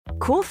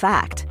Cool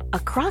fact, a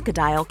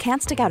crocodile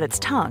can't stick out its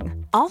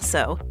tongue.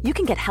 Also, you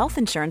can get health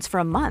insurance for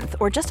a month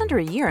or just under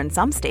a year in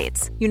some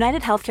states.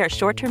 United Healthcare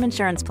short-term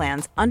insurance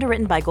plans,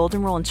 underwritten by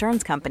Golden Rule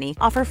Insurance Company,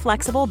 offer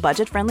flexible,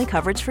 budget-friendly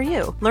coverage for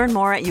you. Learn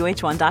more at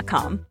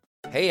uh1.com.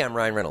 Hey, I'm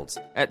Ryan Reynolds.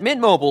 At Mint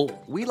Mobile,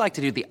 we like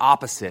to do the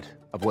opposite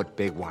of what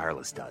Big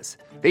Wireless does.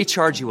 They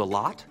charge you a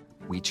lot,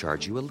 we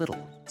charge you a little.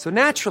 So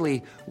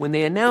naturally, when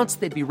they announced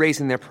they'd be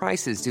raising their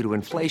prices due to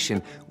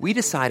inflation, we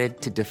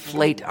decided to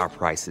deflate our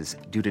prices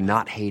due to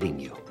not hating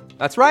you.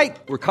 That's right.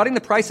 We're cutting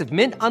the price of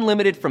Mint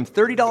Unlimited from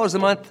 $30 a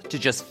month to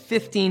just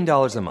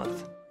 $15 a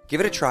month. Give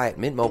it a try at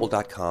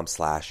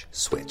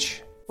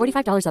mintmobile.com/switch.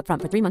 $45 up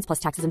front for 3 months plus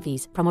taxes and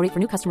fees. Promo rate for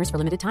new customers for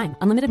limited time.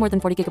 Unlimited more than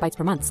 40 gigabytes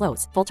per month.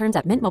 Slows full terms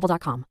at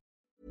mintmobile.com.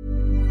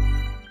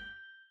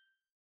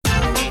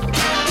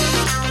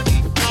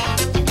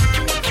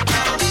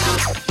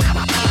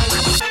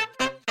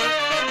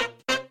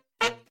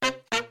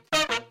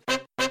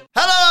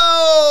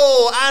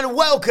 And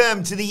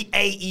welcome to the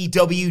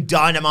AEW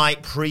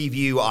Dynamite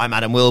preview. I'm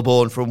Adam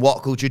Wilborn from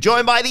What Culture,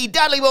 joined by the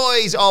Dudley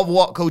Boys of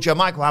What Culture,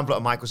 Michael Hamflett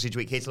and Michael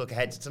Sidgwick, here to look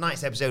ahead to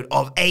tonight's episode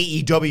of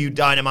AEW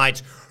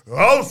Dynamite,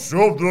 House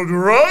of the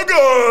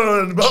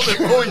Dragon. But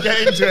before we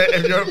get into it,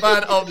 if you're a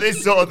fan of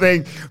this sort of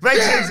thing,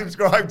 make sure you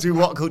subscribe to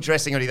What Culture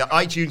Wrestling on either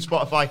iTunes,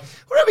 Spotify,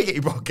 wherever you get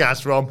your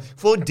podcasts from,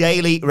 for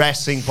daily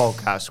wrestling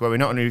podcasts, where we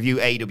not only review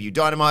AEW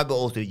Dynamite, but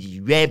also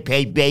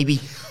Rampage,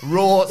 baby,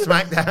 Raw,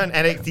 SmackDown,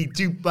 NXT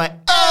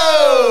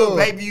 2.0,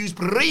 pay-per-views,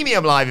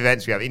 premium live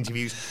events. We have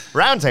interviews,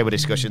 roundtable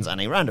discussions, and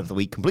a round of the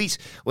week complete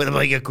with a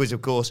mega quiz,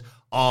 of course,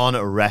 on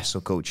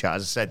Wrestle Culture.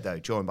 As I said, though,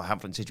 joined by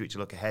Hamflett and Sidgwick to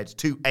look ahead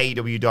to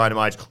AEW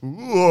Dynamite,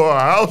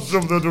 House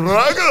of the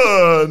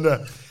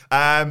Dragon.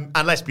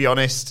 And let's be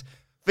honest,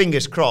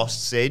 fingers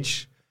crossed,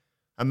 Sidge,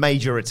 a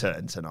major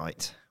return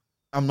tonight.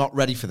 I'm not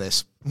ready for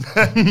this.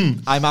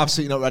 I'm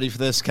absolutely not ready for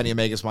this. Kenny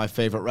Omega's my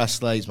favourite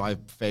wrestler. He's my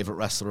favourite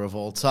wrestler of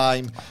all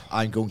time.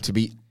 I'm going to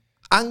be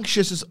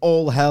anxious as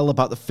all hell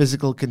about the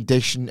physical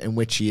condition in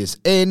which he is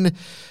in.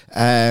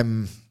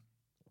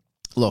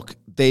 Look,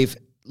 they've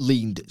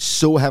leaned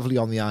so heavily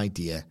on the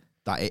idea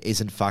that it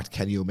is in fact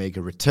Kenny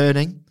Omega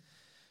returning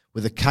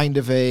with a kind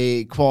of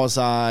a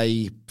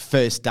quasi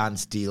first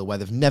dance deal where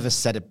they've never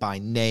said it by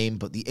name,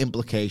 but the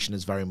implication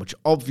is very much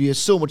obvious,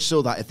 so much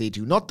so that if they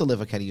do not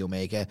deliver Kenny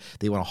Omega,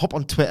 they want to hop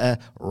on Twitter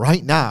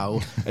right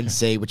now and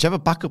say whichever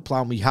backup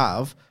plan we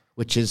have,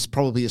 which is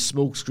probably a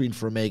smokescreen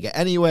for Omega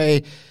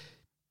anyway,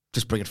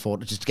 just bring it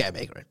forward, just get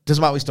Omega in.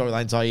 Doesn't matter what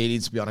storylines are, he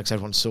needs to be on, because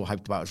everyone's so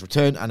hyped about his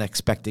return and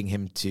expecting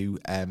him to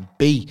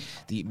be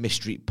the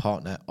mystery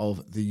partner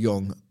of the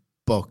Young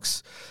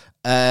Bucks.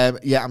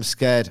 Yeah, I'm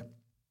scared.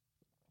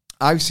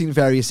 I've seen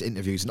various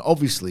interviews, and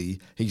obviously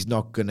he's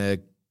not going to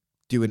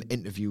do an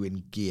interview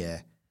in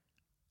gear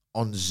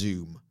on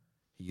Zoom.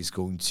 He's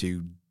going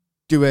to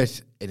do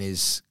it in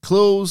his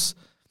clothes.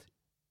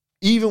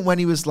 Even when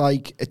he was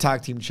like a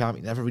tag team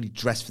champion, never really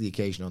dressed for the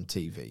occasion on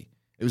TV.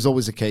 It was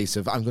always a case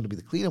of, I'm going to be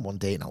the cleaner one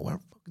day, and I'll wear a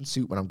fucking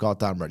suit when I'm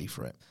goddamn ready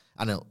for it.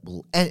 And it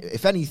will,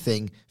 if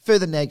anything,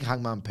 further neg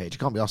Hangman Page. I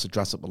can't be asked to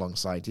dress up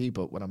alongside you,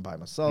 but when I'm by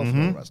myself and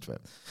all the rest of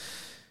it.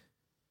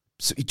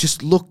 So he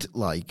just looked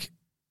like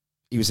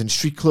he was in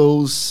street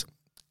clothes.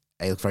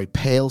 He looked very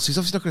pale. So he's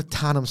obviously not going to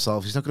tan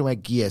himself. He's not going to wear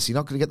gear. So you're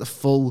not going to get the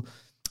full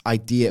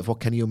idea of what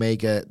Kenny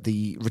Omega,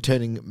 the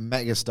returning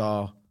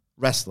megastar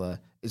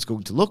wrestler, is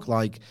going to look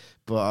like.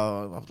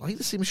 But I'd like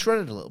to see him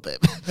shredded a little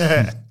bit.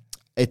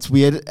 It's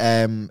weird.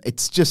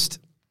 It's just,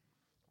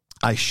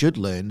 I should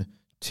learn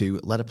to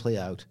let it play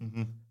out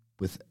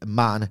with a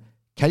man,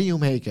 Kenny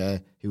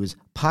Omega, who has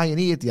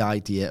pioneered the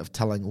idea of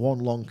telling one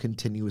long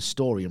continuous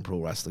story in pro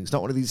wrestling. He's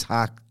not one of these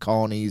hack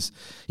cornies.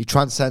 He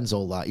transcends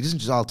all that. He doesn't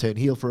just, I'll turn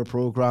heel for a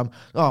program.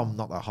 Oh, I'm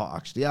not that hot,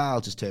 actually.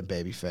 I'll just turn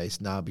babyface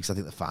now because I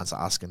think the fans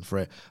are asking for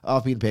it. Oh,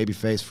 I've been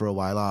babyface for a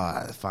while.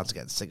 The fans are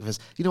getting sick of this.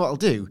 You know what I'll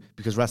do?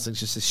 Because wrestling's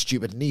just so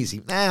stupid and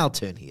easy. I'll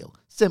turn heel.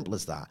 Simple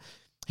as that.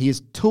 He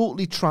has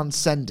totally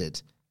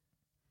transcended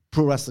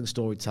pro wrestling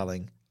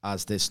storytelling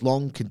as this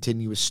long,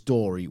 continuous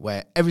story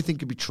where everything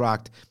can be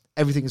tracked,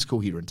 everything is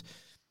coherent.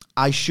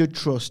 I should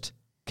trust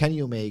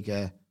Kenny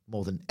Omega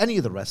more than any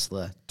other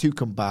wrestler to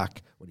come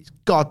back when he's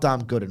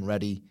goddamn good and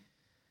ready.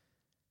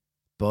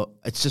 But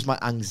it's just my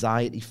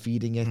anxiety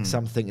feeding it. So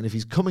I'm thinking if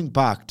he's coming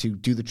back to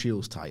do the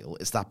Trios title,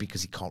 is that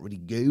because he can't really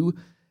go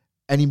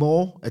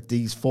anymore at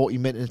these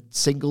 40-minute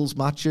singles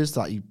matches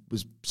that he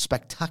was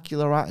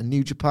spectacular at in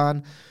New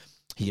Japan?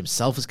 He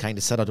himself has kind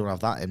of said, I don't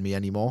have that in me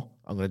anymore.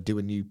 I'm going to do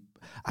a new...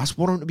 I just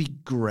want him to be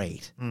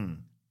great.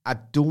 I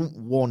don't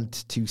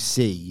want to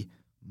see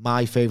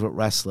my favourite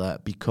wrestler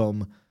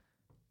become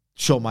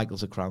Shawn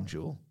Michaels, a crown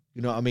jewel.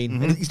 You know what I mean?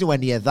 He's nowhere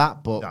near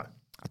that, but I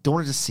don't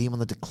want to see him on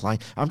the decline.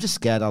 I'm just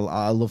scared.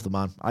 I love the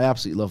man. I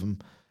absolutely love him.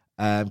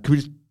 Can we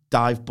just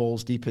dive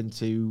balls deep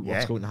into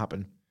what's going to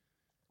happen?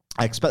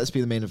 I expect this to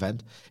be the main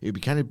event. It would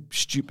be kind of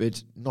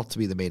stupid not to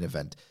be the main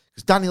event.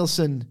 Because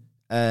Danielson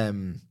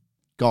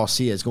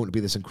Garcia is going to be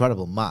this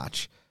incredible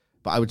match.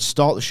 But I would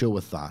start the show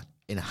with that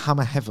and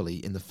hammer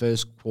heavily in the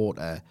first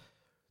quarter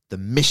the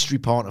mystery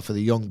partner for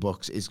the Young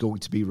Bucks is going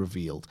to be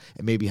revealed.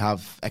 And maybe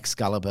have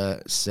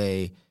Excalibur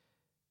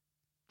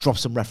drop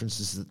some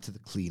references to the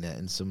cleaner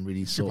and some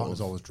really Mystery sort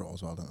partners of... always draw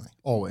as well, don't they?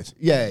 Always.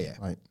 Yeah.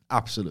 Right.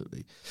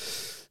 Absolutely.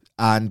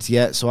 And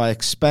so I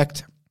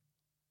expect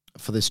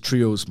for this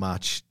trios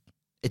match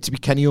it to be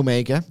Kenny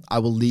Omega. I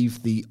will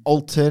leave the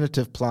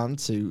alternative plan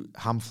to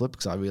Hamflip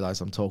because I realise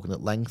I'm talking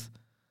at length,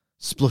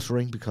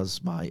 spluttering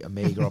because my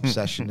Omega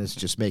obsession is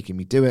just making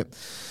me do it.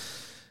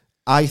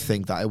 I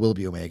think that it will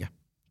be Omega.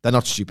 They're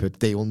not stupid.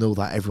 They will know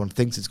that everyone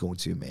thinks it's going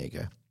to be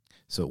Omega.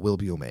 So it will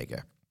be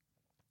Omega.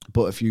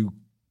 But if you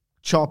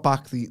chart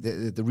back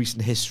the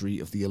recent history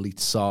of the Elite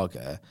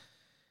Saga,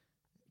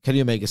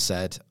 Kenny Omega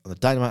said, on the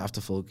Dynamite After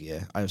Full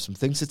Gear, I have some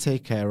things to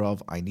take care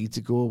of. I need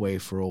to go away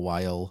for a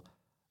while.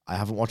 I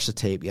haven't watched the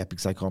tape yet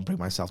because I can't bring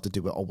myself to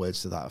do it, or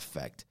words to that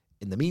effect.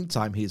 In the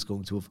meantime, he is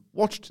going to have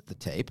watched the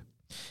tape.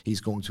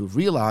 He's going to have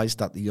realised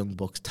that the Young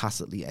Bucks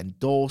tacitly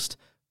endorsed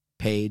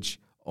Page,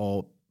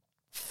 or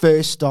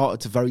first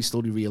started to very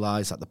slowly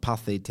realise that the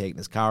path they'd taken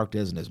as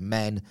characters and as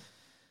men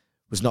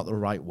was not the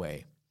right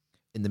way.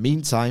 In the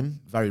meantime,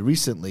 very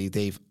recently,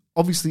 they've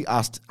obviously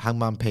asked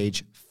Hangman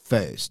Page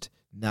first.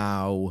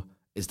 Now,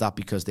 is that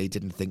because they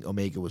didn't think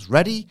Omega was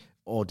ready,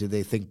 or do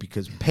they think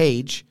because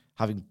Page,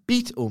 having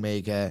beat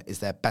Omega, is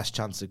their best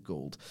chance at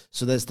gold?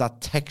 So there's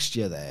that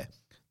texture there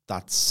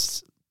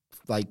that's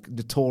like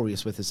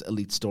notorious with this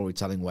Elite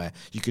storytelling, where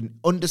you can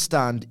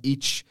understand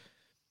each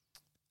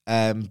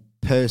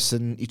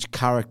person, each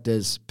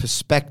character's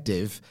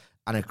perspective,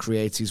 and it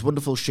creates these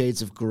wonderful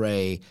shades of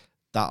grey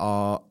that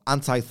are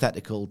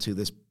antithetical to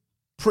this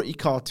pretty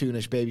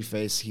cartoonish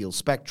babyface heel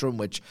spectrum,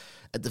 which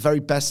at the very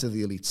best of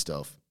the Elite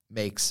stuff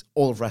makes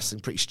all of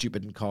wrestling pretty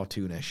stupid and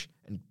cartoonish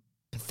and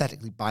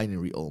pathetically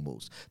binary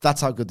almost.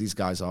 That's how good these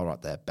guys are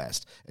at their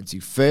best. And to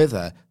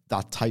further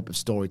that type of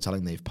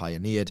storytelling they've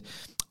pioneered,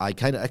 I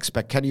kind of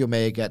expect Kenny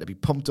Omega to be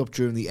pumped up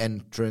during the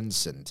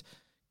entrance and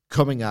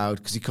coming out,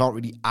 because he can't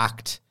really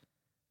act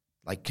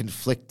like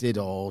conflicted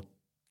or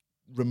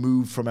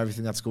removed from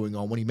everything that's going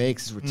on when he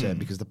makes his return,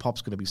 because the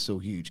pop's going to be so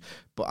huge.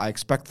 But I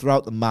expect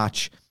throughout the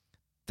match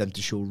them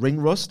to show ring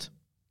rust,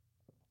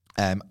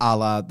 a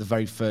la the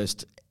very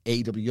first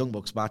AEW Young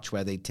Bucks match,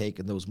 where they'd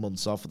taken those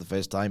months off for the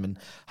first time in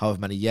however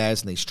many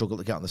years, and they struggled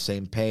to get on the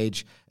same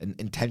page and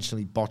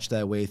intentionally botched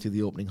their way through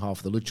the opening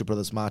half of the Lucha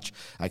Brothers match.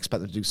 I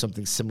expect them to do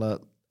something similar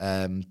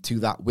to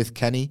that with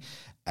Kenny.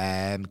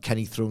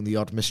 Kenny throwing the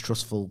odd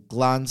mistrustful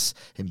glance,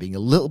 him being a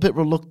little bit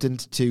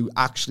reluctant to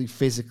actually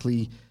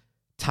physically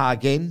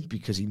tag in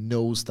because he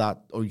knows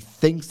that, or he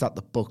thinks that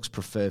the Bucks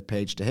prefer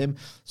Page to him.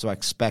 So I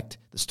expect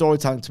the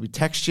storytelling to be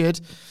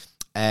textured,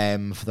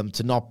 for them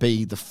to not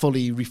be the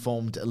fully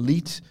reformed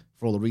Elite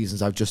for all the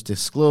reasons I've just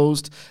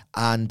disclosed.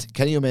 And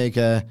Kenny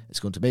Omega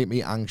is going to make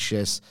me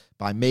anxious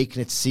by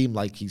making it seem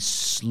like he's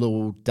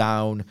slowed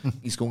down.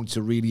 He's going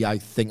to really, I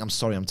think, I'm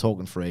sorry, I'm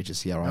talking for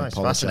ages here. I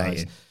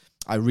apologize.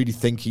 I really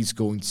think he's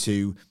going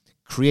to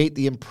create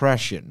the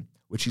impression,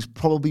 which he's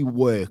probably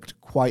worked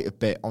quite a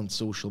bit on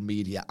social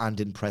media and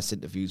in press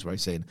interviews, where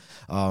he's saying,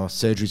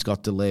 surgery's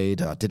got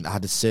delayed, I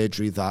had a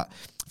surgery that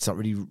it's not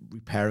really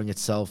repairing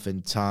itself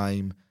in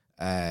time,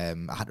 I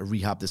had to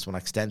rehab this one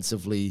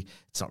extensively,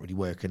 it's not really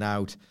working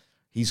out.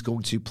 He's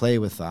going to play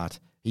with that.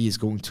 He is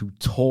going to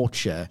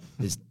torture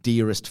his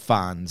dearest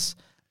fans,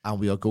 and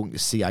we are going to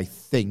see, I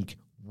think,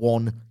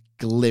 one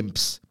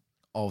glimpse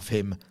of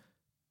him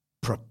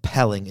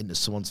propelling into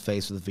someone's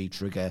face with a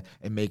V-trigger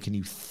and making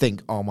you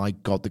think, oh my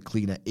God, the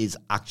cleaner is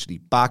actually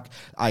back.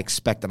 I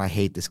expect, and I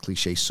hate this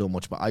cliche so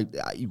much, but I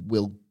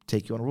will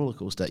take you on a roller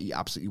coaster. He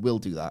absolutely will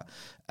do that.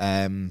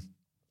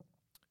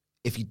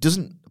 If he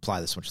doesn't apply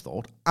this much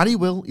thought, and he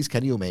will, he's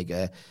Kenny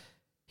Omega,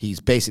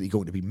 he's basically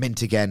going to be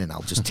mint again, and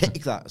I'll just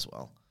take that as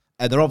well.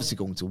 And they're obviously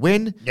going to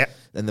win. Yep.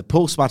 Then the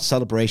post-match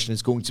celebration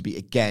is going to be,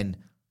 again,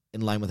 in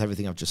line with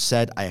everything I've just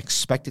said. I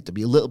expect it to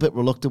be a little bit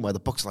reluctant, where the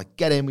Bucks are like,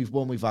 get in, we've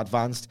won, we've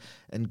advanced.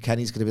 And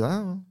Kenny's going to be like,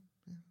 oh,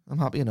 I'm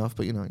happy enough,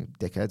 but, you know,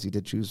 dickheads, you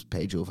did choose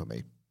Page over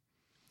me.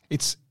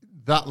 It's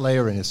that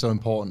layering is so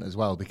important as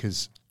well,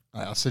 because,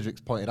 as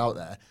Cedric's pointed out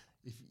there,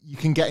 if you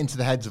can get into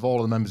the heads of all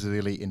of the members of the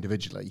Elite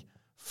individually,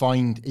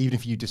 find, even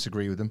if you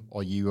disagree with them,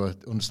 or you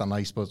understand how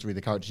you're supposed to read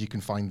the characters, you can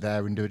find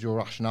their individual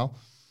rationale.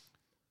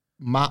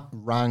 Matt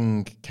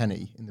rang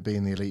Kenny in the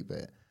Being the Elite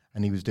bit,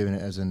 and he was doing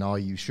it as an, are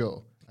you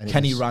sure? And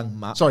Kenny rang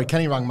Matt. Sorry,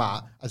 Kenny rang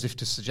Matt as if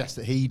to suggest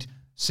that he'd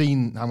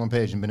seen Hangman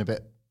Page and been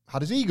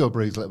had his ego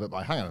bruised a little bit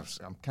by, hang on,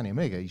 I'm Kenny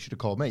Omega, you should have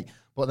called me.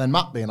 But then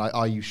Matt being like,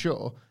 are you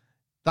sure?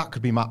 That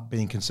could be Matt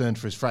being concerned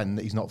for his friend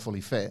that he's not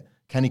fully fit.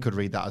 Kenny could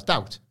read that as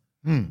doubt.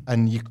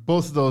 And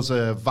both of those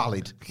are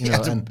valid. You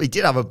know, and he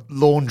did have a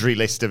laundry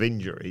list of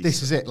injuries.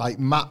 this is it. Like,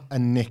 Matt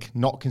and Nick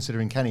not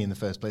considering Kenny in the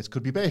first place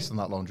could be based on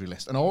that laundry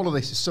list. And all of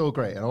this is so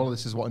great. And all of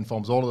this is what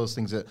informs all of those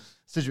things that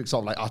Cedric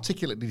sort of like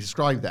articulately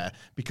described there,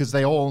 because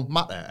they all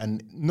matter.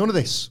 And none of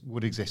this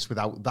would exist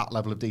without that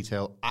level of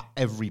detail at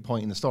every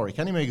point in the story.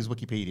 Kenny Omega's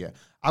Wikipedia,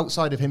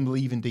 outside of him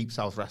leaving Deep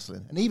South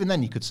Wrestling, and even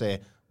then you could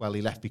say, well,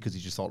 he left because he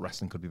just thought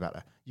wrestling could be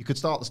better. You could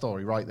start the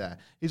story right there.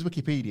 His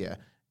Wikipedia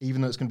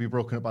even though it's going to be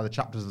broken up by the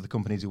chapters of the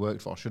companies he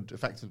worked for, should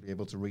effectively be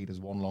able to read as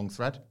one long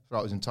thread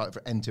throughout his entire,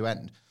 end to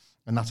end.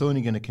 And that's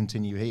only going to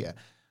continue here.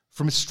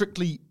 From a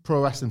strictly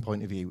pro wrestling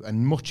point of view,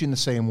 and much in the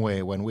same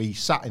way when we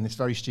sat in this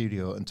very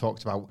studio and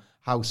talked about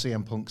how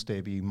CM Punk's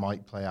debut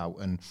might play out,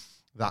 and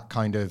that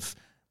kind of,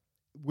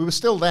 we were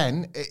still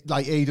then,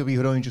 like AEW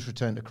had only just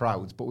returned to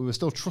crowds, but we were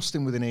still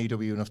trusting within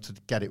AEW enough to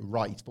get it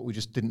right, but we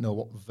just didn't know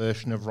what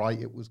version of right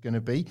it was going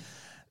to be.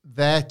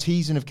 Their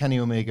teasing of Kenny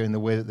Omega in the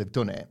way that they've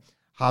done it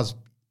has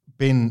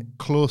been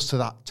close to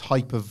that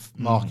type of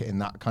marketing,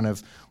 that kind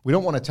of, we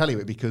don't want to tell you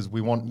it because we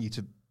want you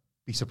to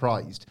be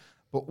surprised,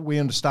 but we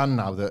understand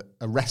now that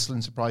a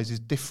wrestling surprise is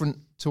different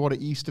to what it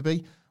used to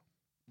be.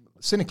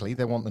 Cynically,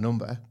 they want the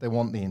number, they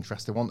want the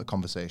interest, they want the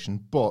conversation,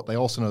 but they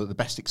also know that the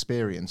best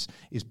experience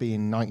is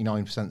being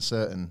 99%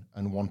 certain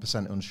and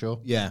 1% unsure.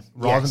 Yeah.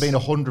 Rather than being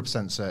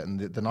 100% certain,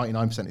 the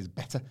 99% is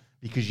better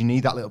because you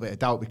need that little bit of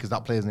doubt because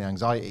that plays in the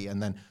anxiety,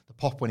 and then the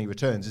pop when he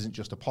returns isn't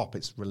just a pop,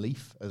 it's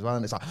relief as well.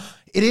 And it's like,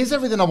 it is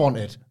everything I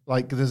wanted.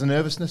 Like, there's a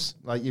nervousness.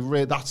 Like,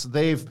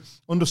 they've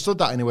understood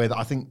that in a way that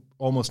I think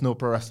almost no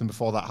pro wrestling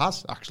before that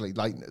has, actually.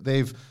 Like,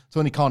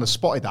 Tony Khan has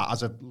spotted that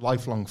as a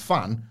lifelong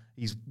fan.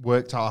 He's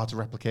worked out how to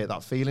replicate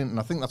that feeling, and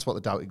I think that's what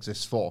the doubt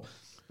exists for.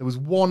 There was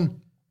one,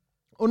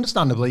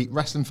 understandably,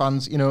 wrestling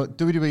fans,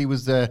 WWE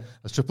was the,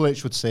 as Triple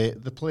H would say,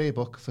 the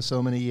playbook for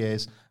so many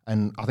years,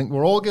 and I think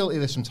we're all guilty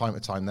of this from time to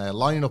time. They're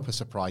lining up a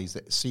surprise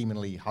that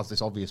seemingly has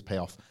this obvious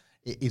payoff.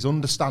 It is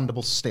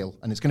understandable still,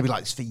 and it's going to be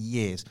like this for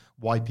years,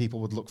 why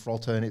people would look for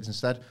alternatives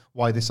instead,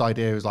 why this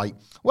idea is like,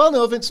 well,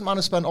 no, Vince McMahon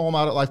has spent all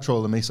my life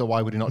trolling me, so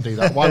why would he not do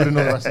that? Why would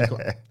another wrestling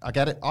club? I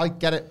get it, I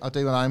do,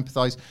 and I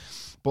empathise,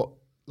 but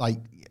like,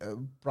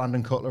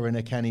 Brandon Cutler in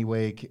a Kenny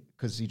wig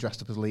because he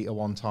dressed up as Lita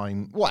one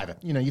time. Whatever.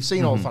 You've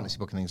seen all the fantasy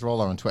booking things. They're all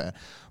there on Twitter.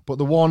 But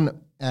the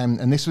one,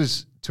 and this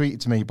was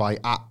tweeted to me by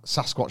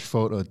 @Sasquatch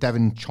Photo,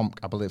 Devin Chomk,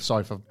 I believe.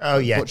 Sorry for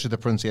butchered the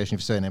pronunciation of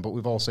his surname, but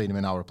we've all seen him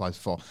in our replies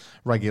before.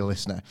 Regular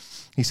listener.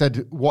 He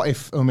said, what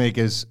if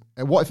Omega is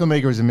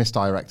a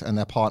misdirect and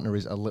their partner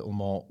is a little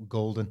more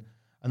golden?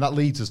 And that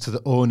leads us to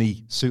the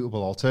only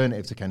suitable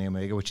alternative to Kenny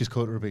Omega, which is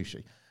Kota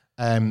Ibushi.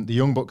 The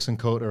Young Bucks and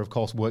Kota, of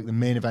course, work the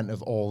main event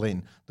of All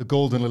In. The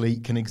Golden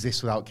Elite can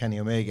exist without Kenny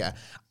Omega.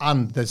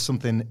 And there's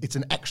something, it's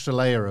an extra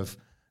layer of,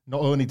 not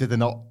only did they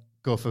not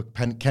go for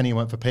Kenny and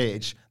went for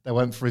Paige, they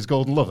went for his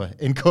golden lover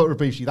in Kota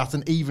Ibushi. That's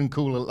an even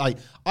cooler,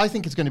 I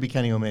think it's going to be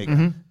Kenny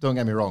Omega, don't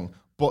get me wrong.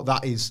 But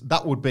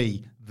that would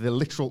be the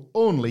literal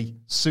only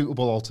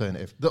suitable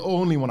alternative. The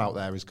only one out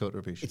there is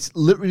Kota Ibushi. It's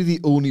literally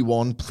the only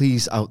one.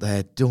 Please, out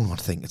there, don't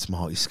think it's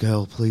Marty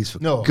Scurll, please, for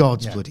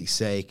God's bloody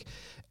sake.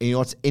 And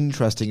what's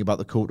interesting about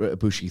the Kota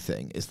Ibushi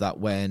thing is that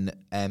when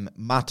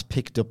Matt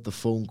picked up the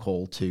phone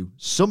call to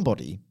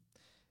somebody,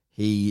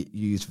 he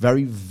used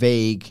very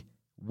vague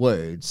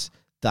words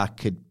that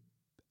could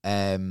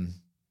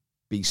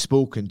be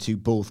spoken to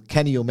both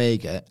Kenny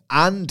Omega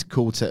and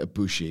Kota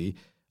Ibushi.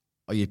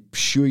 Are you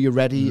sure you're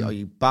ready? Are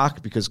you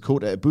back? Because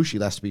Kota Ibushi,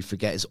 lest we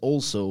forget, is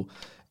also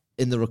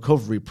in the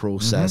recovery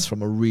process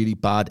from a really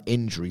bad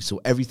injury.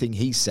 So everything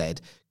he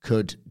said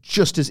could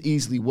just as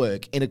easily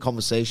work in a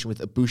conversation with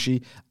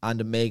Ibushi and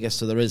Omega.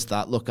 So there is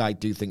that. Look, I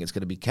do think it's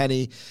going to be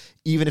Kenny.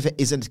 Even if it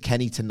isn't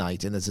Kenny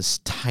tonight, and there's this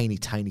tiny,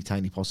 tiny,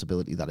 tiny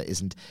possibility that it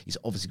isn't, he's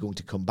obviously going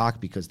to come back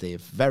because they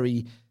have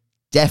very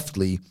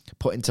deftly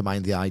put into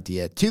mind the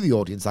idea to the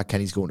audience that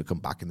Kenny's going to come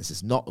back. And this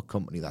is not a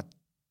company that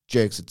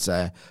jerks its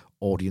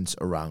audience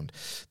around.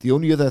 The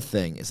only other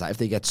thing is that if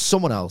they get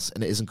someone else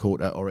and it isn't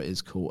Kota or it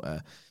is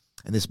Kota,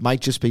 and this might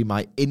just be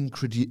my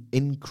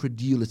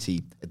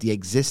incredulity at the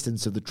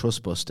existence of the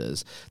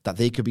Trustbusters, that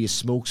they could be a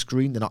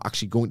smokescreen. They're not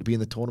actually going to be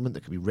in the tournament.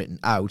 They could be written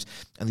out.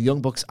 And the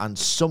Young Bucks and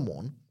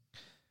someone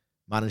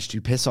managed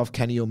to piss off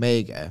Kenny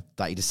Omega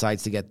that he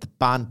decides to get the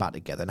band back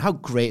together. And how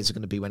great is it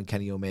going to be when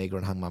Kenny Omega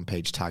and Hangman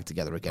Page tag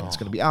together again? It's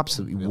going to be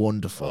absolutely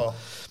wonderful.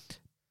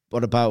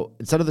 But about,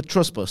 instead of the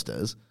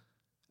Trustbusters,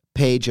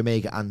 Page,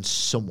 Omega, and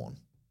someone.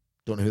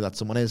 Don't know who that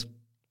someone is,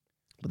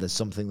 but there's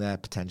something there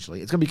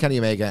potentially. It's going to be Kenny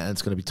Omega, and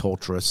it's going to be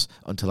torturous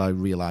until I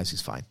realise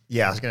he's fine.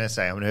 Yeah, I was going to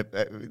say, I'm going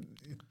to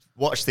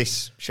watch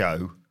this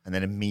show and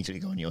then immediately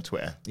go on your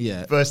Twitter.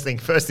 Yeah. First thing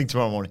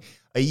tomorrow morning.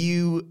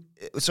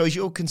 Is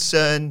your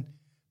concern,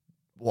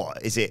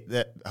 what, is it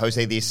that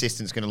Jose the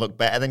assistant's going to look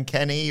better than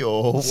Kenny,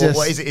 or what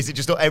is it? Is it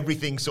just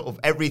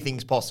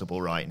everything's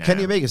possible right now?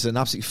 Kenny Omega's done an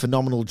absolutely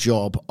phenomenal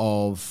job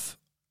of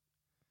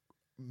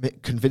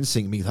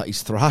convincing me that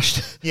he's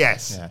thrashed.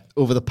 Yes. Yeah.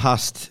 Over the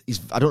past,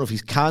 I don't know if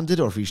he's candid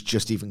or if he's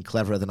just even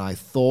cleverer than I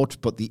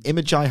thought, but the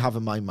image I have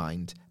in my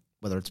mind,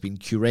 whether it's been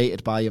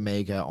curated by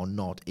Omega or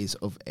not, is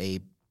of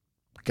a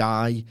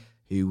guy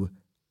who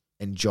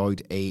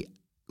enjoyed a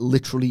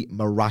literally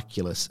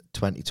miraculous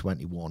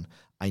 2021.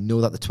 I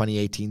know that the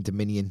 2018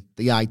 Dominion,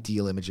 the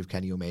ideal image of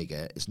Kenny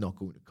Omega, is not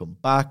going to come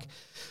back,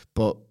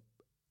 but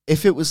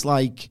if it was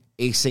like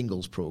a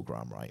singles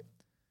program, right?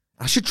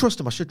 I should trust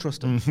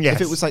him. Yes.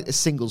 If it was like a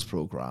singles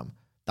program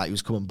that he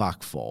was coming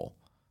back for,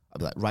 I'd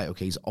be like, right,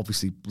 okay, he's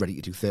obviously ready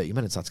to do 30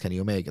 minutes. That's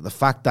Kenny Omega. The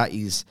fact that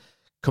he's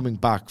coming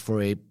back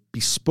for a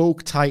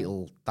bespoke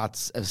title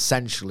that's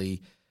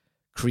essentially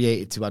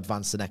created to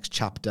advance the next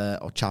chapter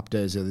or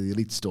chapters of the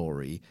Elite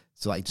story,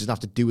 so that he doesn't have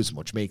to do as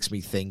much, makes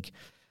me think,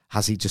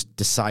 has he just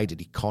decided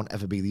he can't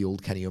ever be the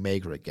old Kenny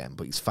Omega again,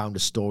 but he's found a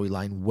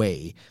storyline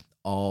way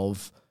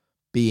of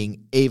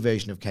being a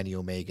version of Kenny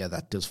Omega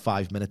that does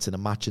 5 minutes in a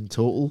match in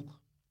total.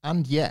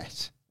 And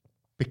yet,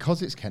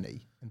 because it's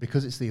Kenny, and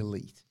because it's the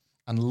Elite,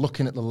 and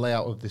looking at the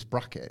layout of this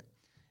bracket,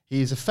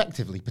 he is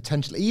effectively,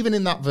 potentially, even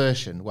in that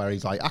version where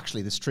he's like,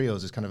 actually, this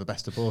trios is kind of a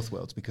best of both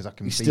worlds because I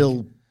can He's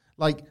still...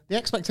 Like, the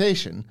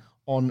expectation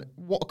on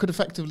what could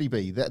effectively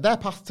be, their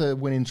path to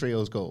winning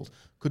trios gold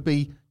could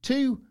be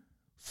 2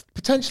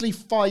 potentially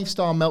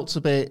 5-star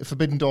Meltzer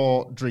Forbidden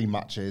Door dream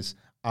matches,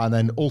 and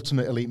then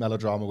ultimate Elite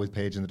melodrama with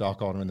Paige in the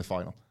Dark Order in the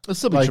final. It'll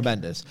still be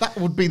tremendous. That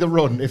would be the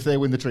run if they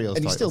win the trios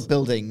And titles. he's still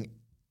building,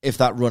 if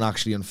that run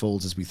actually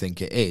unfolds as we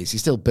think it is,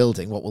 he's still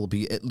building what will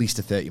be at least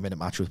a 30-minute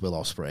match with Will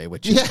Ospreay,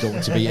 which is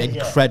going to be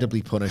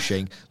incredibly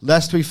punishing.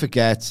 Lest we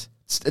forget,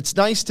 it's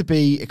nice to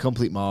be a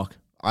complete mark.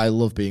 I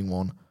love being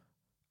one.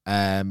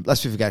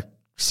 Lest we forget,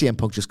 CM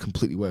Punk just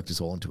completely worked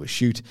us all into a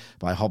shoot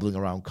by hobbling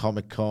around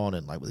Comic-Con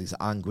and like with his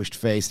anguished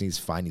face, and he's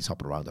fine, he's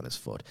hopping around on his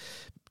foot.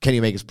 Kenny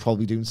Omega's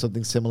probably doing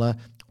something similar.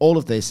 All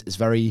of this is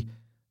very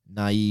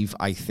naive,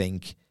 I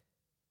think,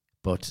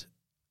 but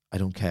I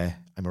don't care.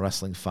 I'm a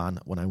wrestling fan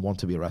when I want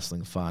to be a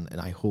wrestling fan, and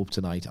I hope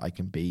tonight I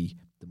can be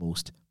the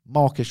most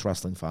markish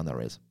wrestling fan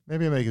there is.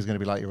 Maybe Omega's going to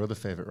be like your other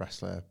favourite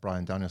wrestler,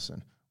 Bryan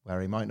Danielson,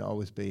 where he might not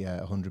always be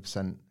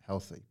 100%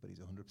 healthy, but he's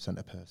 100%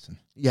 a person.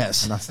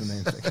 Yes. And that's the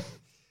main thing.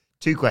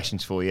 2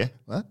 questions for you.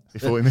 What?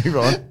 Before we move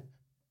on.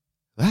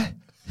 What?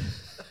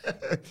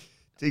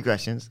 2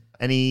 questions.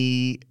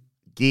 Any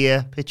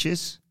gear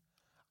pictures?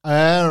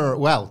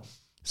 Well,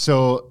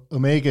 so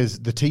Omega's,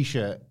 the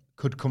T-shirt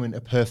could come into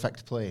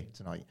perfect play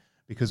tonight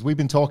because we've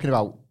been talking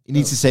about... He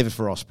needs to save it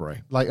for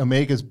Ospreay. Like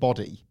Omega's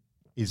body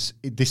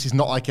this is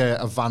not like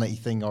a vanity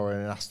thing or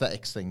an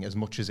aesthetics thing as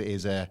much as it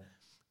is a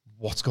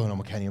what's going on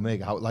with Kenny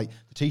Omega. How, like,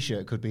 the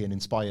T-shirt could be an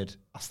inspired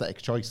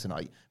aesthetic choice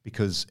tonight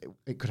because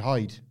it could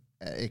hide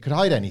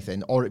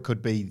anything, or it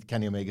could be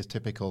Kenny Omega's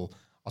typical,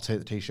 I'll take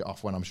the T-shirt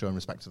off when I'm showing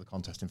respect to the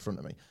contest in front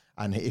of me.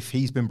 And if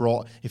he's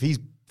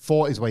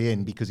fought his way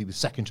in because he was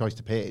second choice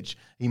to Paige,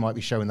 he might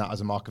be showing that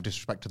as a mark of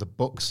disrespect to the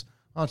Bucks.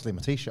 I'll just leave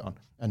my T-shirt on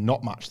and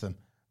not match them.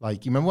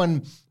 Like, you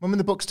remember when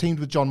the Bucks teamed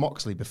with John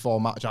Moxley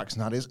before Matt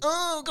Jackson had his,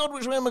 oh God,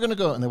 which way am I going to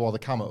go? And they wore the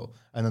camo.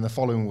 And then the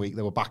following week,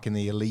 they were back in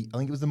the Elite. I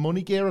think it was the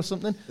Money gear or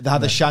something. They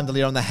had the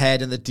chandelier on the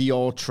head and the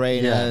Dior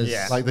trainers.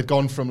 Yeah. Like, they've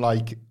gone from,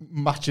 like,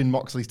 matching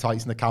Moxley's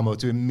tights and the camo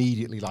to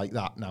immediately like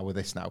that now with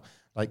this now.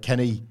 Like,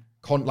 Kenny,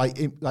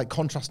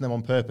 contrasting them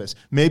on purpose.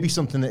 Maybe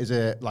something that is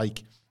a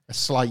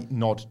slight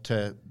nod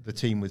to the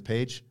team with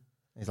Paige.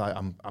 He's like,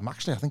 I'm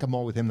actually, I think I'm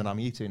more with him than I'm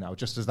you two now.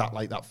 Just as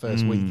that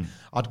first week,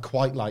 I'd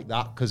quite like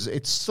that because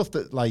it's stuff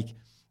that, like,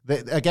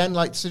 again,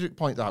 like Cedric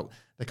pointed out,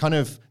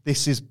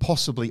 this is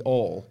possibly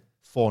all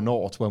for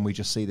naught when we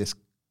just see this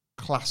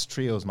class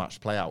trios match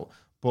play out.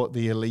 But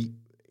the Elite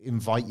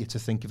invite you to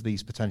think of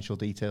these potential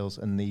details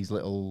and these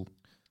little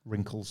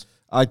wrinkles.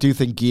 I do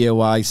think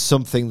gear-wise,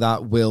 something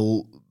that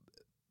will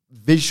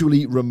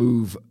visually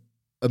remove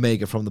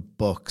Omega from the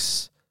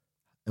Bucks.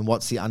 And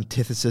what's the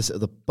antithesis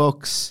of the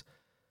Bucks?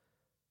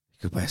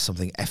 Could wear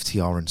something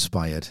FTR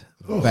inspired,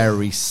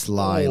 very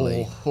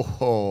slyly.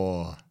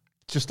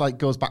 Just like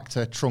goes back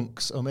to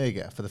Trunks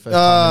Omega for the first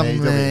time in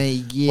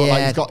AEW. Yeah.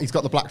 Well, like he's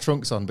got the black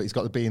trunks on, but he's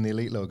got the B in the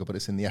Elite logo, but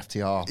it's in the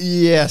FTR.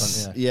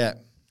 Yes, yeah.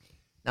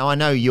 Now I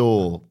know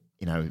you're,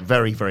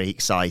 very, very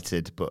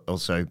excited, but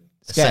also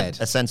scared.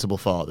 A sensible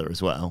father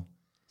as well.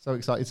 So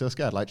excited, so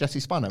scared, like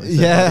Jesse Spanner.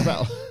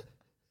 Yeah.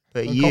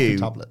 But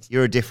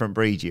you're a different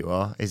breed, you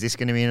are. Is this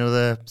going to be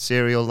another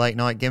serial late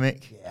night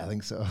gimmick? Yeah, I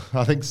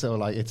think so.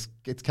 Like it's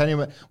Kenny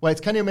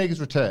Omega's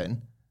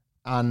return,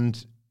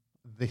 and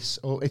it's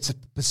a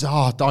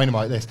bizarre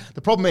Dynamite.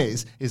 The problem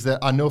is that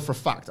I know for a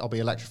fact I'll be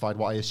electrified.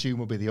 What I assume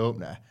will be the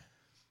opener.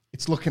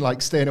 It's looking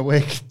like staying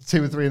awake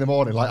 2 or 3 in the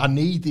morning. Like, I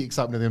need the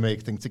excitement of the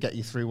Omega thing to get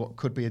you through what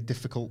could be a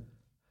difficult,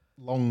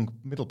 long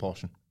middle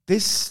portion.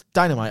 This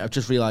Dynamite, I've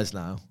just realised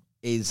now,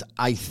 is,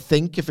 I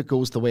think if it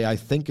goes the way I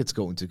think it's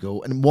going to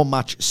go, and one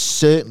match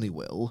certainly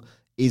will,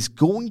 is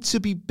going to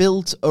be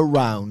built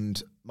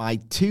around my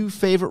 2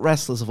 favourite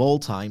wrestlers of all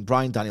time,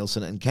 Bryan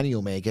Danielson and Kenny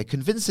Omega,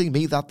 convincing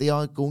me that they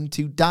are going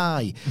to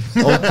die,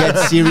 or get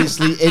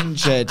seriously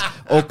injured,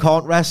 or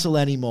can't wrestle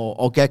anymore,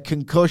 or get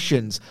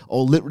concussions,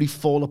 or literally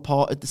fall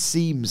apart at the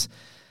seams.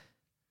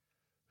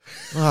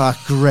 Ah,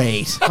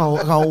 great.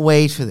 Can't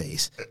wait for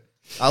these.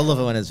 I love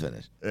it when it's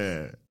finished.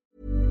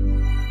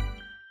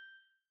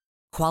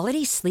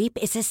 Quality sleep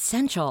is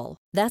essential.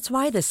 That's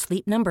why the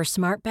Sleep Number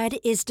Smart Bed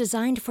is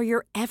designed for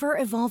your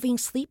ever-evolving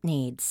sleep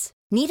needs.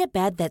 Need a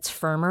bed that's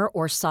firmer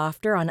or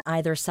softer on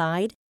either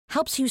side?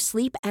 Helps you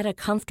sleep at a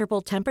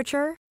comfortable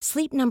temperature?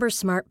 Sleep Number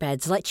Smart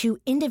Beds let you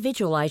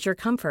individualize your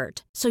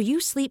comfort so you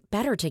sleep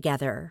better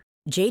together.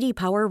 JD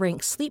Power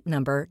ranks Sleep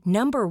Number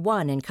number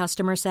 1 in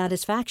customer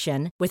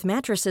satisfaction with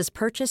mattresses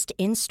purchased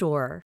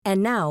in-store.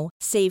 And now,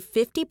 save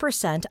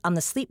 50% on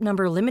the Sleep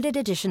Number Limited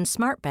Edition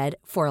Smart Bed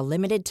for a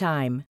limited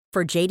time.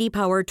 For JD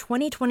Power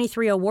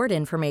 2023 award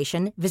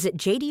information, visit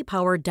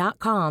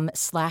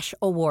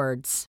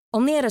jdpower.com/awards.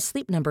 Only at a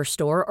Sleep Number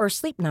store or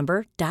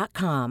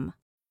sleepnumber.com.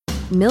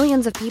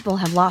 Millions of people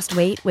have lost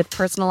weight with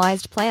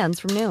personalized plans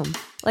from Noom.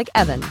 Like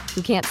Evan,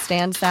 who can't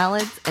stand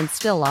salads and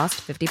still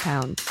lost 50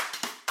 pounds.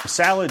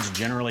 Salads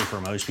generally for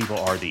most people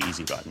are the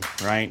easy button,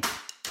 right?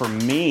 For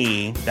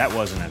me, that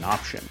wasn't an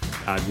option.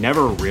 I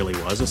never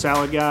really was a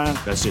salad guy.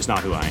 That's just not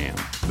who I am.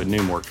 But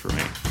Noom worked for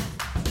me.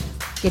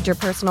 Get your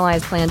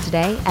personalized plan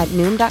today at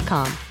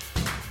Noom.com.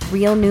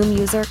 Real Noom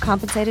user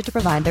compensated to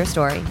provide their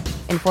story.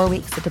 In 4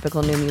 weeks, the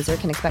typical Noom user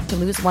can expect to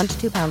lose 1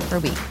 to 2 pounds per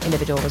week.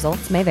 Individual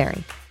results may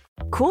vary.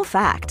 Cool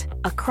fact,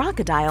 a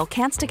crocodile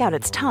can't stick out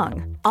its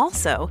tongue.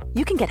 Also,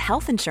 you can get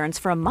health insurance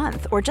for a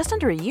month or just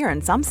under a year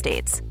in some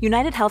states.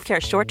 United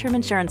Healthcare short-term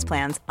insurance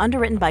plans,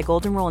 underwritten by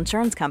Golden Rule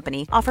Insurance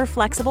Company, offer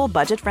flexible,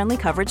 budget-friendly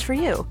coverage for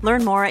you.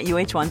 Learn more at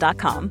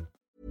uh1.com.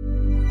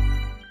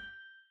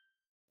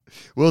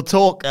 We'll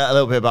talk a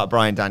little bit about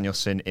Bryan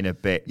Danielson in a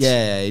bit.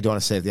 Yeah, you don't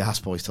want to save the ass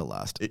boys till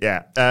last.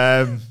 Yeah.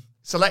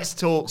 So let's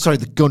talk. Sorry,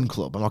 the gun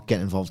club. I'm not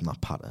getting involved in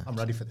that pattern. I'm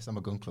ready for this. I'm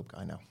a gun club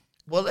guy now.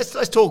 Well, let's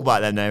talk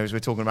about them now, as we're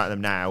talking about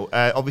them now.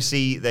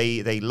 Obviously,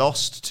 they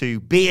lost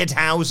to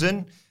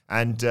Beardhausen,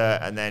 and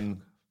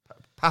then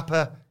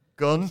Papa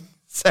Gunn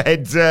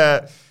said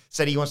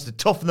he wants to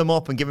toughen them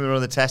up and give them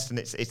another test, and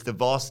it's the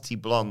Varsity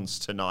Blondes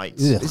tonight.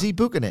 Ugh. Is he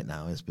booking it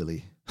now? Is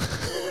Billy?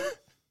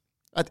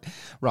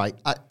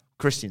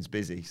 Christian's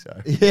busy,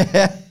 so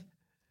yeah.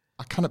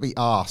 I cannot be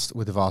arsed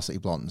with the Varsity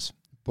Blondes,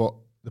 but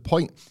the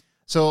point.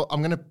 So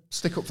I'm going to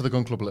stick up for the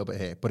gun club a little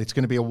bit here, but it's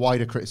going to be a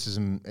wider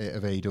criticism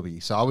of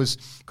AEW. So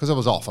because I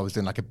was off, I was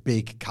doing like a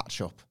big catch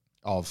up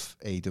of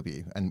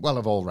AEW and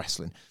of all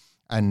wrestling.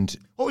 And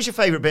what was your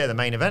favourite bit of the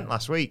main event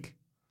last week?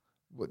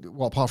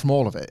 Well, apart from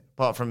all of it,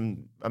 apart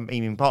from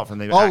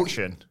the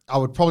action, I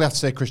would probably have to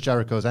say Chris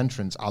Jericho's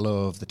entrance. I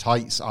love the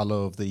tights. I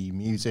love the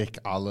music.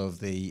 I love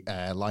the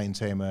Lion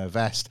Tamer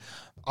vest.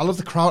 I love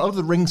the crowd. I love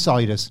the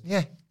ringsiders.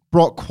 Yeah,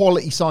 brought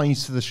quality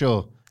signs to the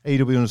show.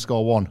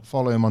 AW_1.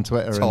 Follow him on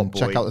Twitter and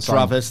check out the sign.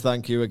 Travis,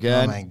 thank you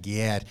again. Oh my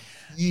God.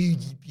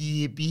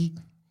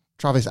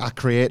 Travis, a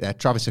creator.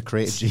 Travis, a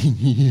creative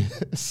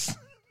genius.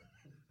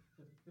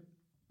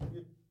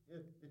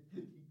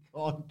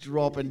 Can't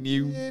drop a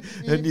new one.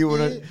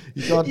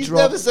 You can't He's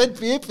drop. never said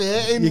paper.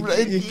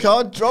 You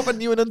can't drop a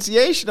new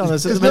enunciation on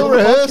us. There's no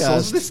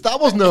rehearsals.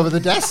 That wasn't over the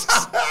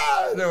desks.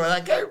 I don't know where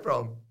that came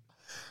from.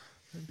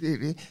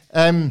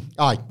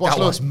 That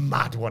was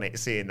mad, wasn't it,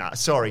 seeing that?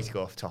 Sorry to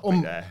go off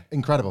topic there.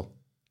 Incredible.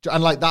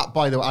 And like that,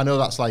 by the way, I know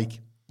that's like,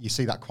 you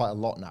see that quite a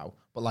lot now,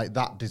 but like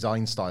that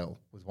design style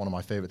was one of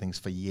my favorite things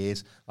for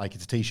years. Like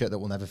it's a t-shirt that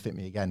will never fit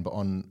me again, but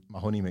on my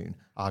honeymoon,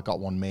 I got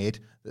one made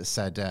that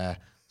said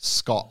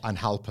Scott and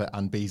Halpert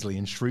and Beasley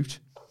and Schrute.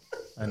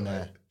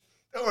 And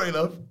don't worry,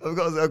 love.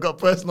 I've got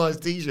a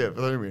personalised t-shirt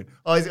for the honeymoon.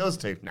 Oh, is it us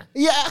two? Nah.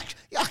 Yeah,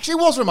 it actually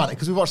was romantic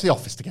because we watched The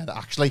Office together,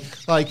 actually.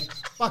 Like,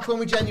 back when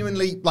we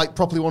genuinely, like,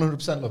 properly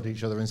 100% loved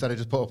each other instead of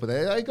just put up with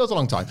it. It goes a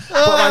long time.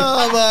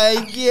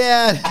 My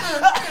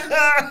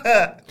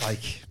God.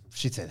 Like,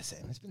 she'd say the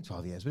same. It's been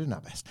 12 years. We did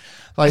our best.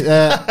 Like,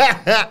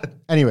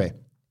 anyway.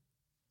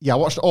 Yeah, I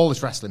watched all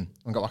this wrestling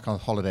and got back on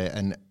holiday.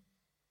 And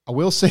I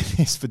will say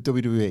this for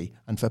WWE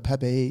and for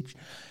Page.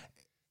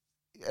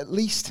 At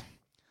least,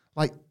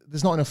 like,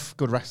 there's not enough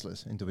good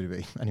wrestlers in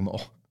WWE anymore.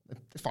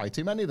 They fight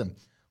too many of them.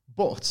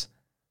 But,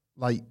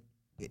 like,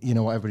 you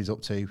know what everybody's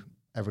up to.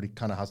 Everybody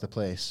kind of has their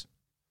place.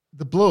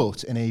 The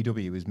bloat in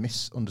AEW is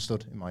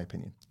misunderstood, in my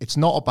opinion. It's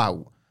not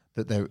about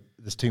that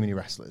there's too many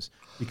wrestlers.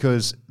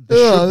 Because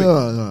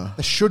there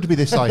should be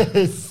this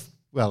idea.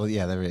 Well,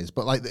 yeah, there is.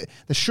 But, like, there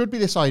should be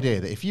this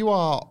idea that if you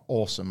are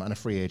awesome and a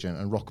free agent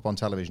and rock up on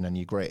television and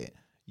you're great,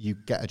 you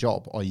get a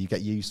job or you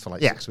get used for,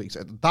 like, 6 weeks.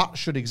 That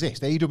should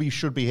exist. AEW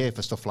should be here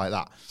for stuff like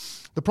that.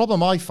 The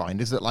problem I find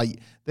is that,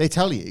 like, they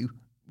tell you,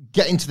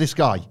 get into this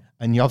guy,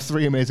 and you have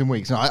 3 amazing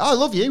weeks. And I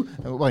love you.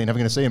 Well, you're never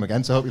going to see him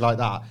again, so I hope you like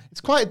that.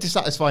 It's quite a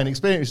dissatisfying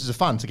experience as a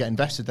fan to get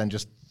invested, then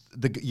just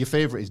your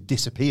favourite is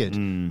disappeared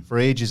for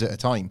ages at a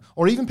time.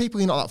 Or even people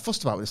you're not that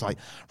fussed about. It's like,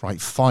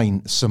 right,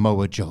 fine,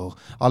 Samoa Joe.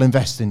 I'll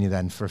invest in you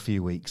then for a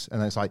few weeks. And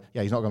then it's like,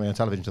 yeah, he's not going to be on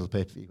television until the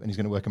pay-per-view, and he's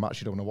going to work a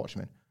match you don't want to watch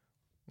him in.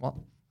 What?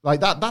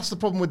 Like, that's the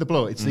problem with the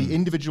blow. It's the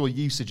individual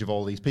usage of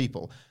all these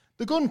people.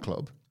 The Gun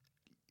Club,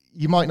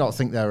 you might not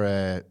think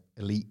they're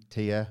elite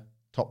tier,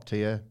 top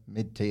tier,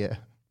 mid tier.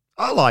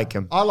 I like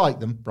them. I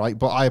like them, right?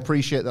 But I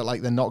appreciate that,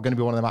 like, they're not going to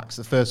be one of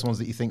the first ones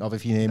that you think of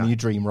if you name your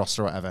dream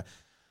roster or whatever.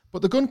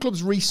 But the Gun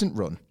Club's recent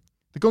run,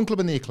 the Gun Club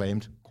and the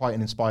Acclaimed, quite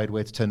an inspired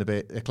way to turn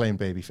the Acclaimed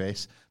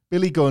babyface.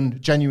 Billy Gunn,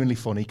 genuinely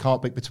funny,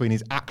 can't pick between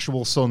his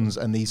actual sons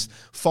and these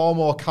far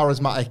more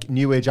charismatic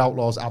New Age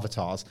Outlaws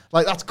avatars.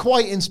 Like, that's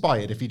quite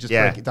inspired if you just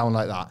break it down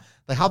like that.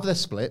 They have their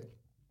split.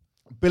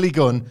 Billy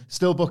Gunn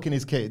still booking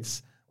his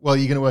kids. Well,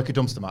 you're going to work a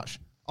dumpster match.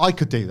 I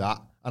could do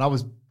that. And I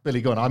was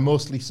Billy Gunn, I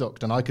mostly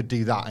sucked and I could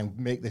do that and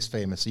make this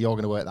famous, so you're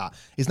going to work that,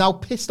 is now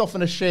pissed off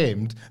and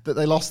ashamed that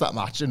they lost that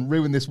match and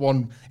ruined this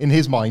one, in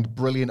his mind,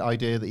 brilliant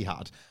idea that he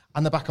had.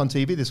 And they're back on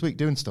TV this week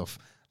doing stuff.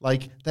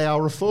 Like, they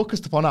are a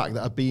focused upon act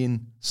that are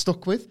being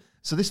stuck with.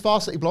 So this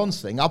Varsity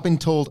Blondes thing, I've been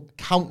told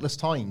countless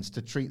times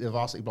to treat the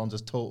Varsity Blondes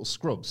as total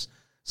scrubs.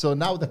 So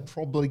now they're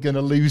probably going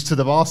to lose to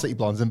the Varsity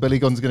Blondes and Billy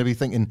Gunn's going to be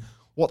thinking,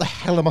 what the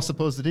hell am I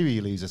supposed to do,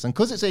 you losers? And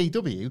because it's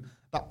AEW,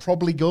 that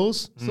probably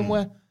goes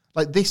somewhere.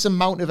 Like, this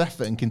amount of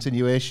effort and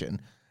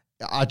continuation,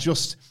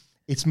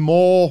 it's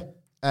more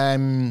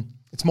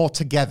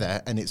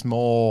together and it's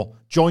more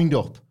joined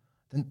up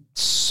than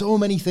so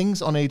many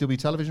things on AEW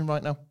television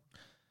right now.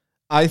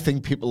 I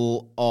think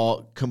people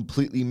are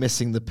completely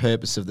missing the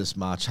purpose of this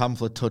match.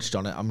 Hamflett touched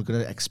on it. I'm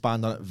going to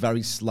expand on it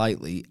very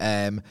slightly.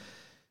 The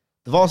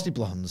Varsity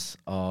Blondes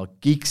are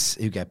geeks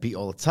who get beat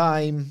all the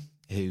time,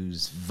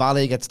 whose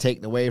valet gets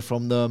taken away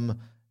from them,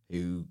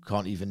 who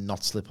can't even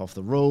not slip off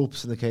the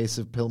ropes in the case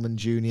of Pillman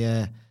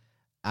Jr.,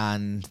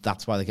 and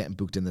that's why they're getting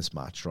booked in this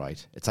match,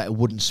 right? It's like a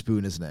wooden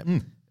spoon, isn't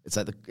it? It's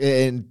like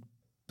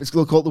it's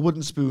called the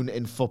wooden spoon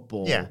in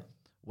football,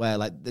 where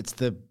like it's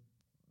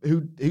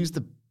who's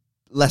the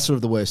lesser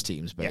of the worst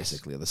teams,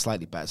 basically, or the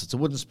slightly better. So it's a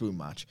wooden spoon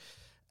match,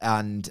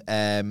 and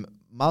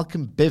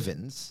Malcolm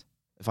Bivens,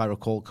 if I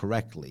recall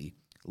correctly,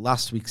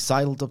 last week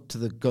sidled up to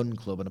the Gun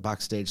Club in a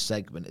backstage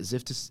segment as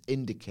if to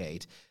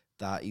indicate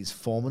that he's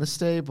forming a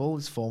stable,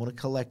 he's forming a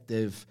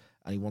collective,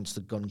 and he wants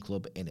the Gun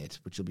Club in it,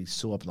 which will be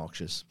so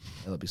obnoxious.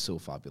 It'll be so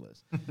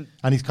fabulous.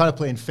 And he's kind of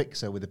playing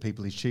fixer with the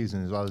people he's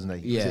choosing as well, isn't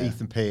he? Yeah.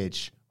 Ethan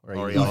Page.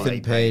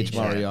 Ethan Page,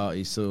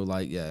 Moriarty. So,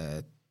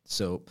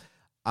 So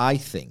I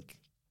think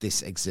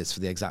this exists for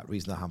the exact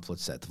reason that Hamflett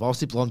said. The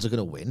Varsity Blondes are going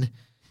to win,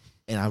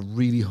 and I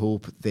really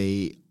hope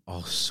they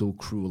are so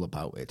cruel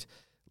about it.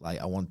 Like,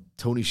 I want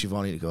Tony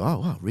Schiavone to go, oh,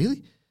 wow,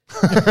 really?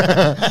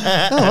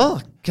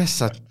 I guess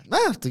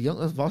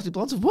the Varsity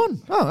Blondes have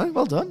won. Oh, right,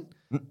 well done.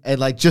 And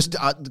like, just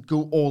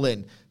go all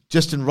in.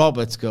 Justin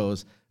Roberts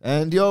goes,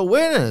 and your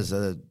winners are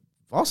the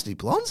Varsity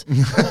Blondes.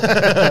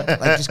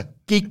 Like, just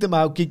geek them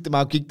out.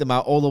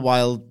 All the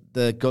while,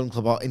 the Gun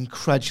Club are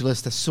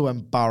incredulous. They're so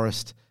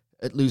embarrassed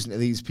at losing to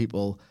these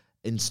people.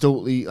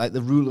 Instantly, like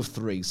the rule of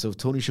three. So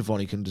Tony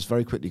Schiavone can just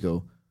very quickly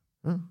go,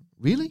 oh,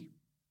 really?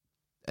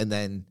 And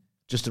then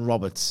Justin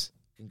Roberts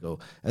can go,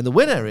 and the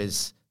winner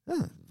is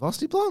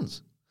Varsity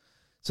Blondes.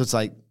 So it's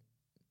like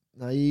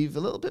naive, a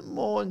little bit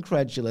more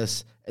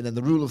incredulous, and then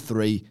the rule of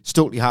three,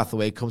 Stokely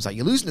Hathaway comes out,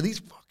 you're losing to these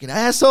fucking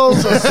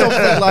assholes or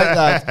something like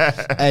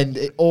that. And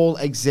it all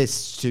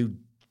exists to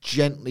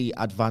gently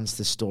advance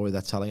the story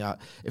they're telling out.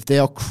 If they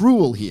are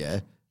cruel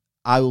here,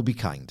 I will be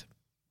kind.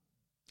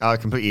 I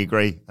completely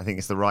agree. I think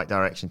it's the right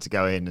direction to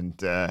go in,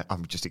 and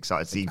I'm just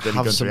excited to see Billy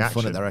Have Gunn's some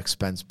reaction. fun at their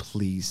expense,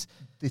 please.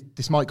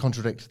 This might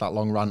contradict that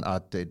long rant I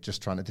did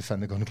just trying to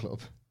defend the Gun Club,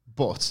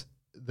 but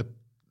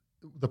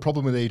the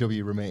problem with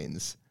AEW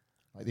remains,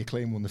 like, the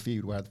Acclaim won the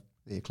feud where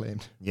they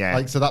Acclaimed. Yeah.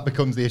 Like, so that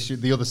becomes the issue.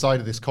 The other side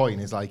of this coin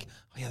is like,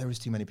 oh yeah, there is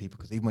too many people,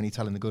 because even when you're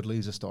telling the good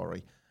loser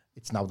story,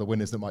 it's now the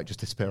winners that might just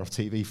disappear off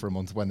TV for a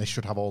month when they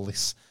should have all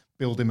this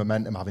building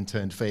momentum, having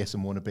turned face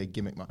and won a big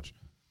gimmick match.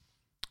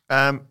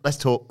 Let's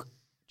talk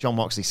Jon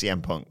Moxley,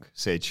 CM Punk,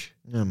 Sige.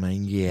 I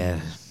mean, yeah.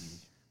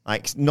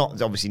 Like,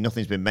 obviously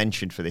nothing's been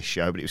mentioned for this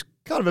show, but it was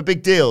kind of a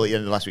big deal at the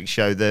end of last week's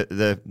show.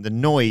 The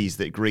noise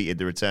that greeted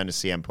the return of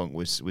CM Punk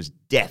was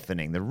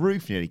deafening. The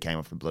roof nearly came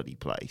off the bloody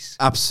place.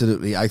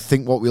 Absolutely. I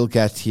think what we'll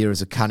get here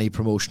is a canny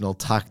promotional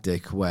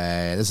tactic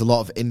where there's a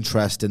lot of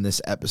interest in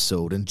this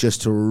episode, and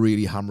just to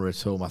really hammer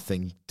it home, I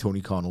think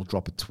Tony Khan will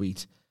drop a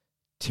tweet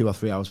 2 or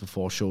 3 hours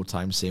before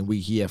showtime saying, we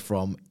hear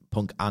from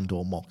Punk and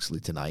or Moxley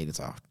tonight.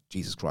 It's, oh,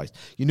 Jesus Christ.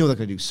 You know they're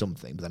going to do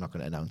something, but they're not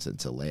going to announce it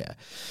until later.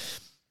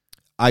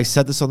 I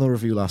said this on the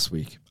review last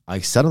week. I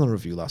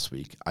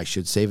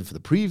should save it for the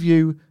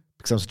preview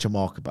because I'm such a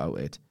mark about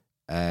it.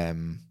 But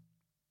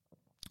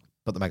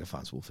the mega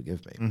fans will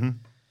forgive me. Mm-hmm.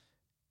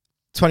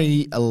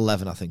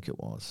 2011, I think it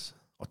was,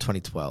 or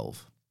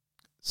 2012,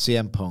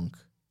 CM Punk,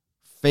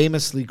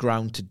 famously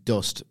ground to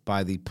dust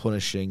by the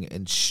punishing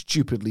and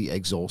stupidly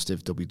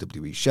exhaustive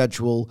WWE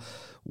schedule,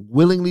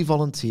 willingly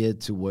volunteered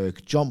to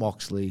work Jon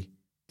Moxley,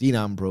 Dean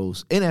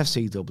Ambrose in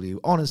FCW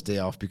on his day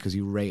off because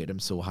he rated him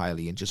so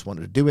highly and just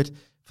wanted to do it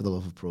for the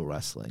love of pro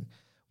wrestling.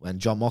 When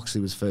Jon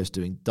Moxley was first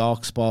doing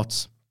dark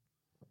spots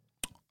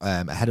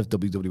ahead of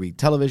WWE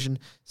television,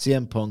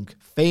 CM Punk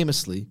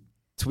famously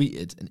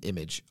tweeted an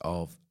image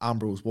of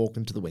Ambrose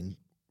walking to the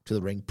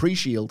ring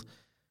pre-Shield,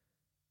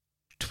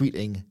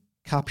 tweeting,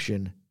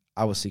 caption,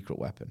 our secret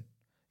weapon.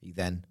 He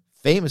then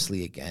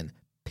famously again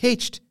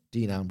pitched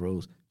Dean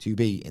Ambrose to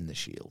be in the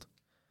Shield.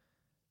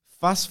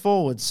 Fast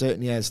forward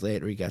certain years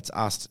later, he gets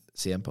asked,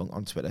 CM Punk,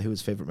 on Twitter, who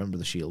his favourite member of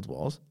the Shield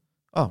was.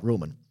 Oh,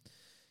 Roman.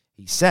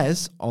 He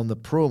says on the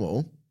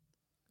promo,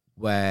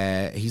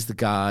 where he's the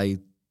guy,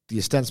 the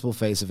ostensible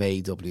face of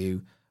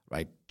AEW,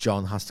 right,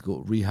 John has to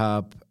go to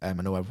rehab. I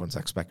know everyone's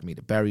expecting me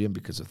to bury him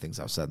because of things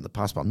I've said in the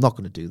past, but I'm not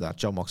going to do that.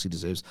 Jon Moxley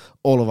deserves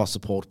all of our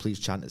support. Please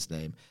chant his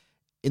name.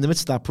 In the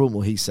midst of that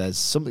promo, he says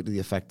something to the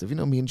effect of,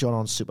 me and John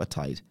aren't super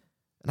tight.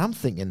 And I'm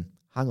thinking,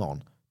 hang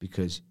on,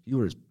 because you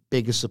were his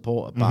biggest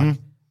supporter back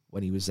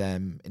when he was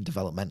in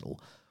developmental.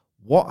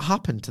 What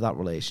happened to that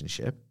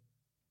relationship?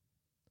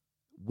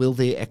 Will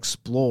they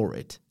explore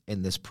it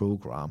in this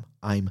program?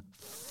 I'm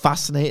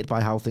fascinated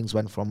by how things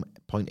went from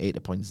point A to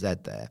point Z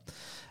there.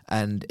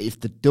 And if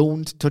they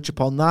don't touch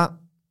upon that,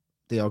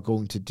 they are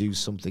going to do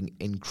something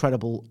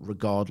incredible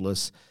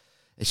regardless.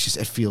 It's just,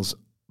 it feels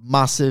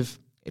massive.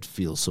 It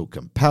feels so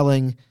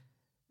compelling.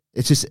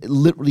 It's just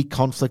literally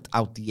conflict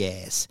out the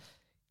ass.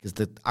 Because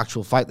the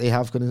actual fight they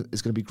have is going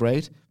to be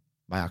great.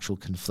 My actual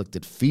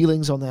conflicted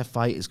feelings on their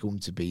fight is going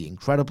to be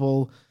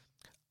incredible.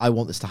 I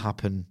want this to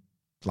happen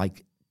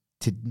like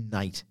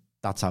tonight.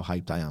 That's how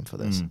hyped I am for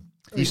this.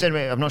 You said,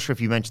 I'm not sure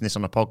if you mentioned this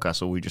on a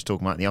podcast or we were just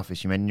talking about in the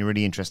office. You made a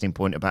really interesting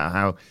point about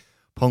how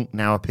Punk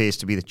now appears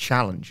to be the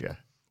challenger.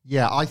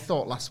 Yeah, I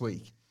thought last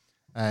week,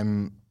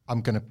 I'm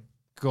going to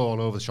go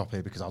all over the shop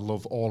here because I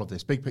love all of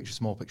this. Big picture,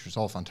 small picture, it's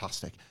all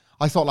fantastic.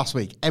 I thought last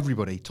week,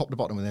 everybody, top to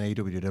bottom within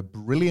AEW, did a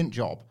brilliant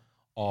job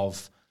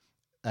of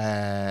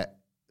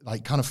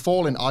like kind of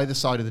falling either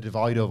side of the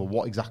divide over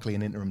what exactly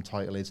an interim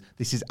title is.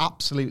 This is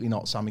absolutely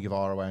not Sammy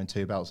Guevara wearing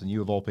 2 belts, and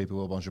you of all people,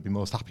 Wilborn, should be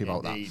most happy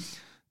about that.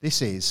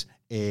 This is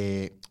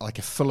a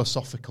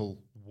philosophical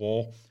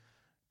war.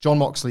 John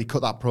Moxley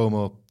cut that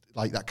promo,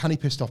 like that canny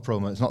pissed off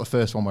promo. It's not the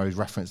first one where he's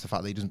referenced the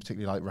fact that he doesn't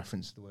particularly like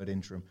reference the word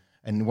interim.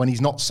 And when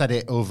he's not said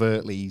it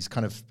overtly, he's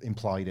kind of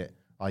implied it.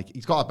 Like,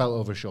 he's got a belt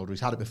over his shoulder, he's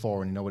had it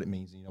before, and you know what it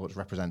means, and you know what it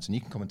represents, and you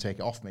can come and take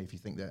it off me if you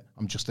think that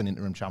I'm just an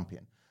interim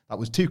champion. That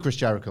was to Chris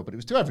Jericho, but it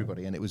was to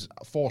everybody, and it was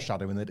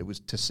foreshadowing that it was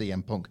to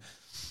CM Punk.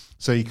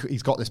 So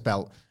he's got this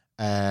belt.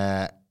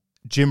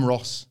 Jim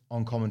Ross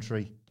on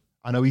commentary.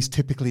 I know he's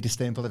typically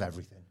disdainful of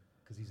everything,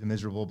 because he's a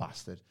miserable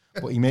bastard,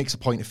 but he makes a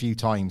point a few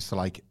times to,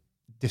 like,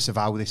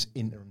 disavow this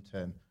interim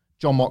term.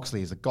 John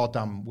Moxley is a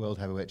goddamn world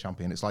heavyweight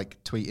champion. It's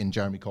like tweeting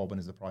Jeremy Corbyn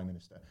as the Prime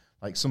Minister.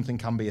 Like, something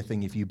can be a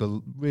thing if you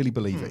really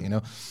believe it, you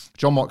know?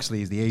 John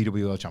Moxley is the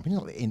AEW World Champion. He's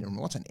not the interim.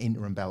 What's an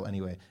interim belt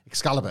anyway?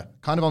 Excalibur,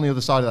 kind of on the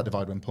other side of that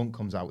divide when Punk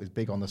comes out, is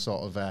big on the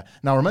sort of...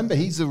 Now, remember,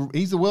 he's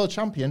the world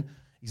champion.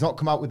 He's not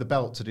come out with the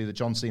belt to do the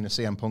John Cena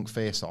CM Punk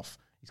face-off.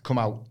 He's come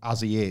out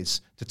as he is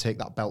to take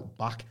that belt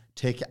back,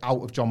 take it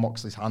out of John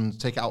Moxley's hands,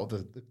 take it out of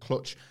the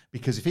clutch.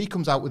 Because if he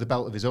comes out with a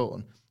belt of his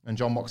own and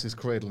John Moxley's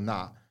cradling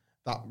that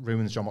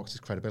ruins John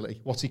Moxley's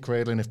credibility. What's he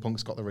cradling if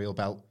Punk's got the real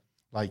belt?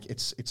 Like,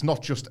 it's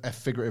not just a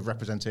figurative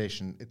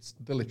representation, it's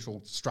the literal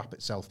strap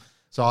itself.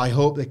 So I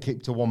hope they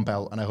keep to one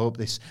belt, and I hope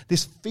this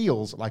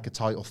feels like a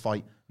title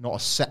fight, not a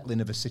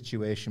settling of a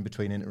situation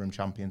between interim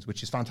champions,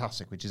 which is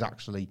fantastic, which is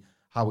actually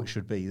how it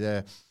should be.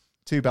 The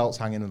 2 belts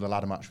hanging in the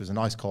ladder match was a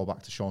nice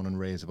callback to Shawn and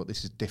Razor, but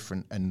this is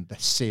different, and they're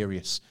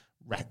serious,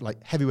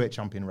 like heavyweight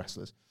champion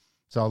wrestlers.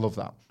 So I love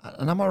that.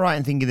 And am I right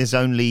in thinking there's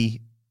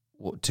only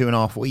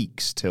 2.5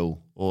 weeks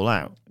till All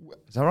Out?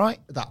 Is that right?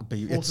 That'd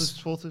be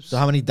So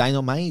how many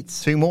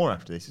Dynamites? 2 more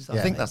after this. I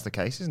think that's the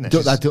case, isn't it?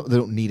 They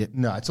don't need it.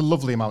 No, it's a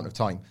lovely amount of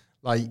time.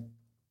 Like,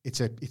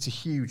 it's a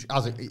huge,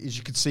 as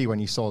you could see when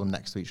you saw them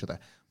next to each other.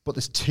 But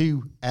there's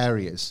 2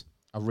 areas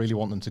I really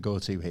want them to go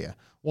to here.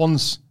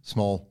 One's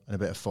small and a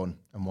bit of fun,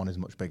 and one is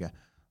much bigger.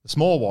 The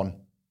small one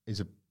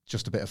is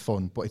just a bit of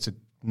fun, but it's a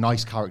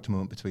nice character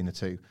moment between the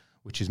 2,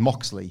 which is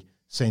Moxley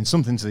saying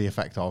something to the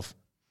effect of,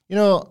 you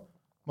know,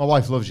 my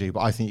wife loves you,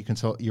 but I think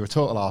you're a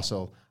total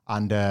arsehole,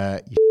 and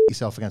you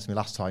yourself against me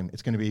last time.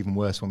 It's going to be even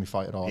worse when we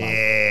fight it all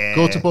out.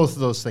 Go to both of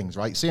those things,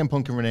 right? CM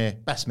Punk and Renee,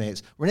 best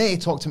mates. Renee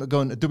talked to him about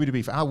going to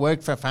WWE I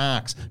worked for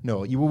Fox.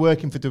 No, you were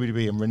working for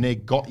WWE, and Renee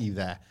got you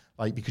there,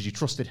 like, because you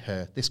trusted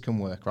her. This can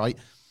work, right?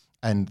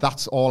 And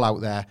that's all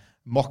out there.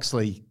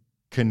 Moxley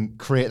can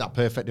create that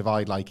perfect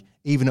divide. Like,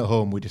 even at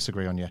home, we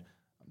disagree on you.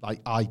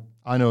 Like, I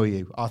know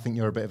you. I think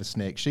you're a bit of a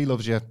snake. She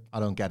loves you. I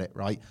don't get it,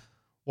 right?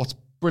 What's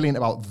brilliant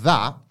about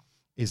that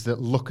is that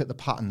look at the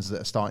patterns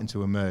that are starting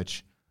to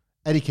emerge.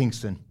 Eddie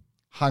Kingston,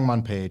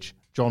 Hangman Page,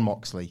 John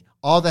Moxley.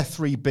 Are there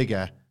 3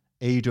 bigger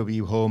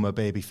AEW Homer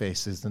baby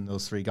faces than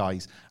those 3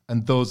 guys?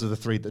 And those are the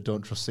 3 that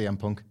don't trust CM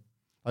Punk.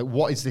 Like,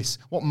 what is this?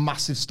 What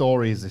massive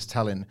story is this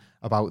telling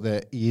about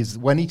that he is,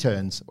 when he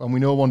turns, and we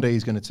know one day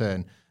he's going to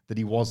turn, that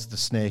he was the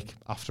snake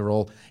after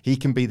all. He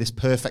can be this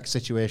perfect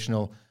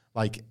situational,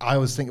 like, I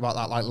always think about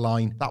that, like,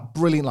 line, that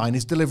brilliant line.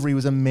 His delivery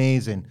was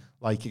amazing,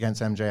 like,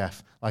 against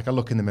MJF. Like, I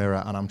look in the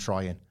mirror and I'm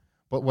trying.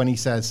 But when he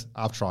says,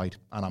 I've tried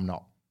and I'm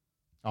not.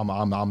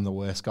 I'm the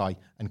worst guy.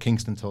 And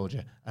Kingston told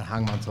you, and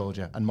Hangman told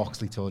you, and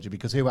Moxley told you,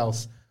 because who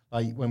else,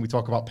 like, when we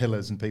talk about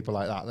pillars and people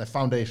like that, they're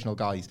foundational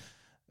guys,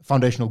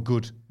 foundational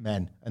good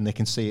men, and they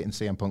can see it in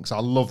CM Punk. So I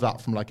love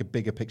that from, like, a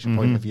bigger picture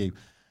point of view.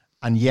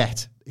 And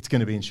yet, it's going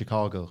to be in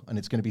Chicago, and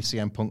it's going to be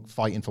CM Punk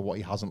fighting for what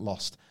he hasn't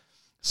lost.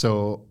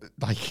 So,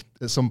 like,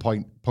 at some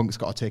point, Punk's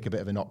got to take a bit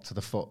of a knock to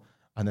the foot,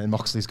 and then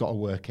Moxley's got to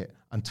work it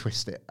and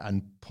twist it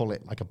and pull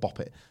it like a bop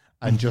it,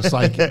 and just,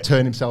 like,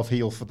 turn himself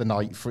heel for the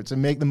night for it to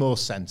make the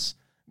most sense.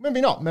 Maybe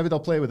not. Maybe they'll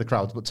play with the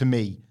crowds. But to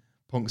me,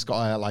 Punk's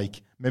got to,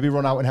 like, maybe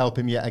run out and help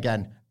him yet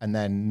again and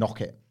then knock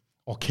it.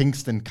 Or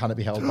Kingston can't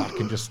be held back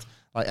and just,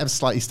 like, ever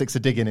slightly sticks a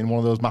dig in one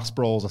of those mass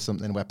brawls or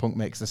something where Punk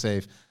makes the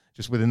save.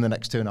 just within the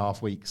next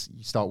 2.5 weeks,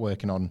 you start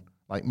working on,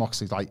 like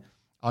Moxley's like,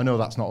 I know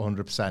that's not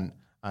 100%.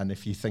 And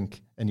if you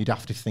think, and you'd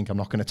have to think I'm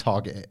not going to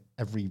target it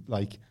every,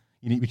 like,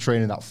 you need to be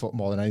training that foot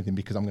more than anything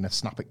because I'm going to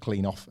snap it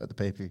clean off at the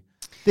pay-per-view.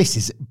 This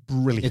is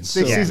brilliant. This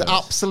is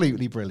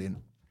absolutely brilliant.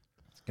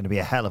 Going to be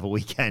a hell of a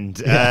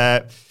weekend.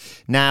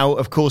 Now,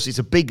 of course, it's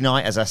a big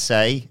night, as I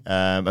say,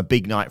 a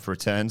big night for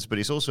returns, but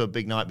it's also a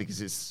big night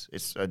because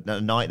it's a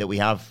night that we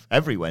have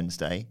every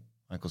Wednesday,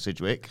 Michael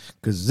Sidgwick.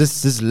 Because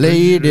this is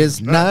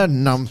ladies' night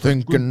and I'm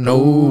thinking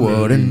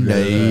what in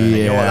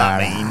day. You know what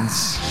that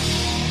means.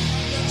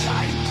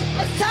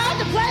 It's time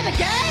to play the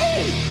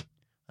game!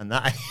 And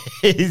that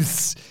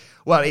is...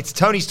 Well, it's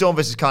Tony Storm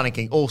versus Kylan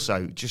King.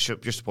 Also, just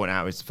to point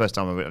out, it's the first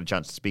time I've had a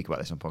chance to speak about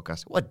this on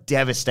podcast. What a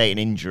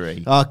devastating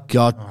injury. Oh,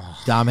 God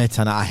damn it.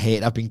 And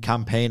I've been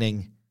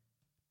campaigning,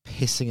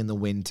 pissing in the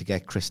wind to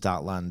get Chris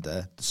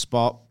Statlander the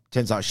spot.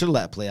 Turns out I should have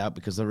let it play out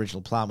because the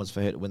original plan was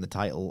for her to win the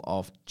title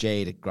of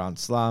Jade at Grand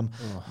Slam.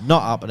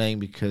 Not happening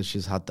because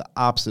she's had the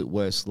absolute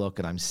worst luck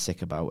and I'm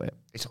sick about it.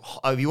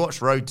 Have you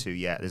watched Road 2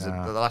 yet? There's the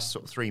last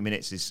sort of 3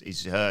 minutes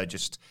is her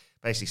just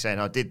basically saying,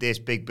 I did this,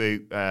 big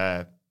boot,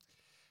 and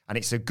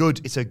it's a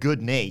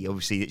good knee.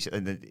 Obviously,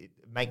 it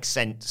makes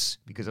sense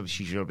because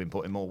obviously she should have been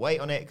putting more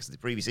weight on it because of the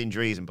previous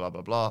injuries and blah,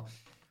 blah, blah.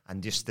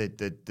 And just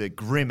the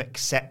grim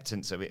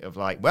acceptance of it, of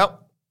like,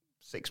 well,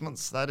 6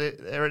 months,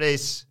 there it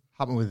is.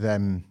 Happened with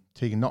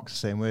Tegan Knox the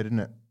same way, didn't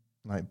it?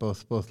 Like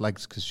both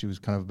legs, because she was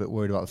kind of a bit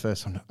worried about the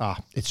first one.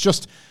 It's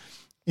just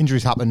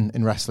injuries happen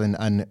in wrestling,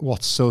 and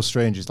what's so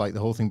strange is like the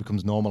whole thing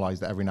becomes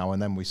normalised that every now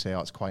and then we say,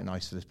 it's quite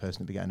nice for this person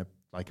to be getting a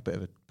bit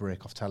of a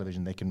break off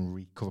television. They can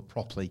recover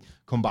properly,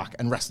 come back,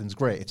 and wrestling's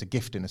great. It's a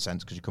gift in a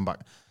sense because you come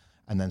back,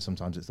 and then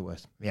sometimes it's the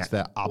worst. Yeah. It's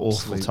their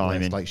awful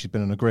timing. Like she's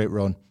been on a great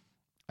run.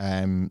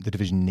 The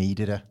division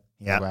needed her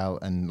well,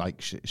 and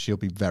like she'll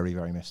be very,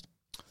 very missed.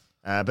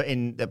 But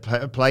in the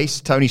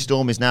place, Tony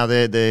Storm is now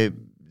the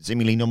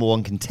seemingly number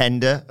one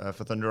contender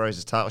for Thunder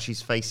Rosa's title.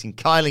 She's facing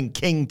Kylan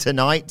King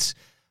tonight.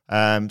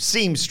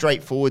 Seems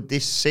straightforward,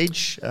 this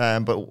Sidge,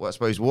 but I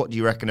suppose, what do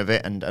you reckon of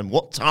it? And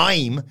what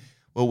time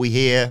will we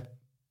hear,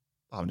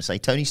 I'm going to say,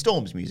 Tony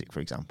Storm's music,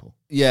 for example?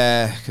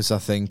 Yeah, because I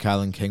think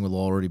Kylan King will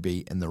already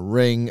be in the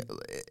ring.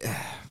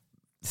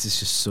 This is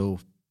just so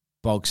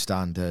bog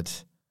standard,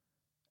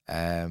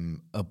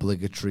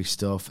 obligatory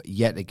stuff,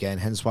 yet again,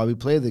 hence why we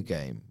play the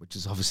game, which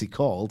is obviously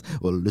called,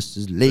 well, this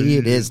is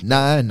ladies'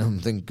 night, I'm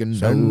thinking,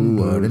 no,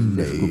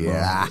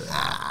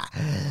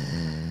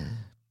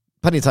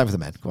 plenty of time for the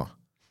men, come on.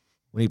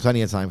 We need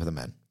plenty of time for the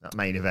men. That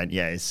main event,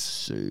 is.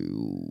 So,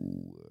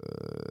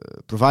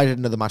 provided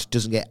another match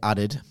doesn't get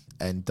added,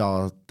 and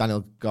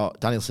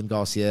Danielson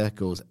Garcia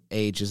goes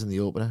ages in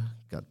the opener.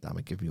 God damn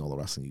it, give me all the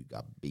wrestling you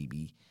got,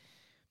 baby.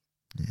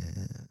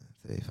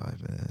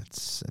 35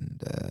 minutes, and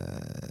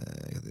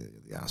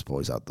the ass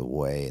boys out the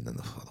way, and then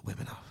the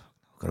women.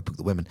 I've got to book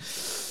the women.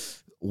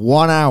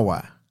 1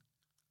 hour.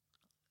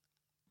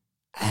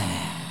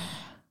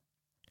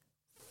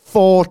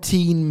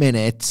 14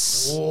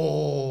 minutes.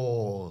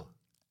 Oh.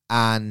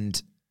 And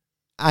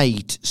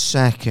 8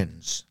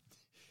 seconds.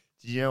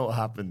 Do you know what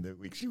happened the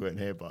weeks you weren't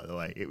here, by the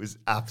way? It was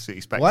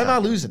absolutely spectacular. Why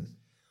am I losing?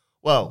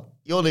 Well,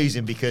 you're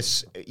losing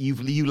because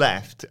you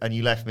left, and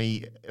you left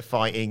me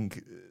fighting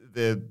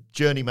the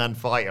journeyman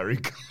fighter who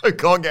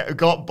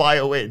can't buy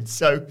a win.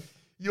 So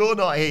you're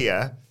not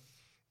here.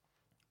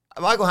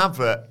 Michael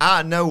Hamflett,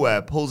 out of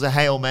nowhere, pulls a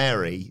Hail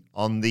Mary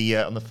on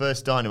the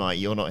first Dynamite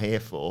you're not here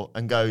for,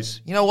 and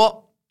goes, you know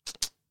what?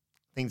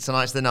 I think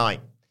tonight's the night.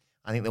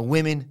 I think the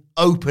women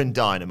open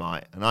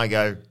Dynamite. And I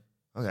go,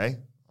 okay,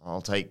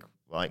 I'll take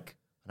like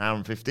an hour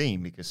and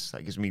 15 because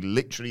that gives me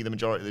literally the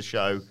majority of the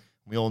show.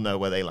 We all know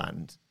where they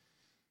land.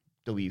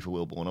 W for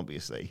Wilborn,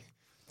 obviously.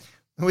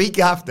 The week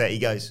after, he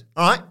goes,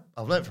 all right,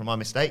 I've learned from my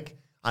mistake,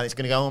 and it's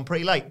going to go on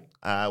pretty late,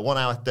 1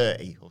 hour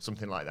 30 or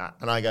something like that.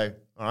 And I go,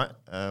 all right,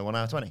 1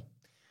 hour 20.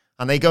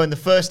 And they go in the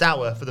first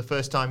hour for the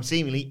first time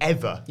seemingly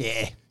ever.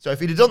 Yeah. So if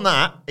he'd have done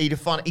that, he'd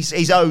have found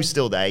his O's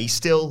still there. He's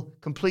still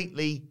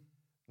completely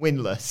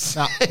winless.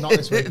 Not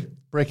this week.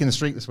 Breaking the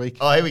streak this week.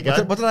 Oh, here we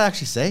go. What did I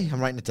actually say? I'm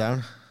writing it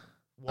down.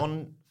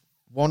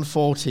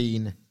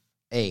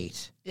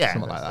 1:14.8. Yeah,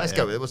 something like that. Let's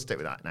go with it. We'll stick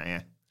with that now,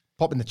 yeah.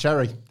 Popping the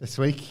cherry this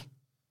week.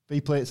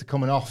 V-plates are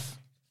coming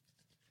off.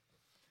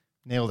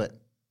 Nailed it.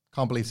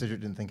 Can't believe Cedric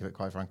didn't think of it,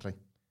 quite frankly.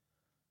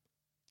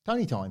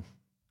 Tiny time.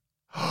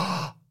 No,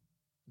 I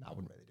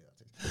wouldn't really do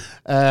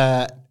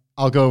that.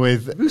 I'll go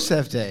with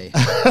Rusev Day.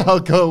 I'll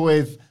go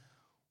with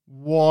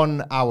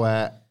 1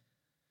 hour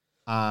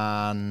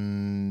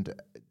and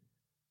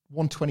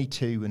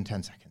 1:22 and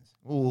 10 seconds.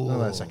 Ooh. I don't know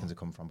where the seconds have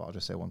come from, but I'll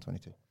just say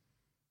 1:22.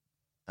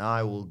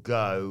 I will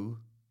go.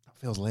 That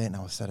feels late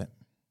now. I've said it.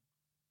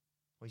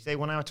 Well, you say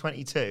 1 hour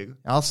 22.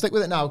 I'll stick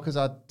with it now because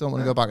I don't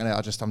want to go back on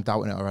it. I'm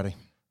doubting it already.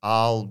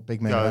 I'll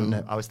Big main go. event,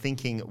 isn't it? I was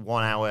thinking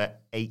 1 hour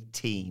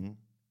 18.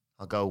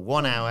 I'll go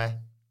 1 hour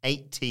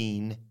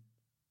 18.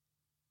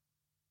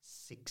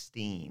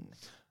 16.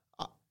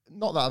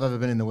 Not that I've ever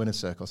been in the winner's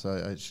circle, so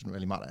it shouldn't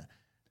really matter.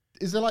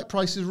 Is there like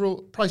Price is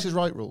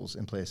Right rules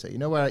in place here? You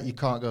know where you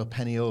can't go a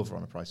penny over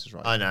on a Price is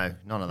Right? I know,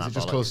 none of that. Is it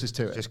just closest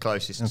to it? Just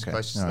closest, Okay.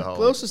 closest All to the right. hole.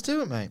 Closest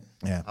to it, mate.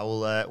 Yeah. I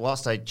will,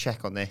 whilst I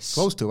check on this.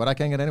 Close to it. I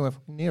can't get anywhere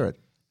near it.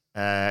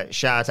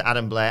 Shout out to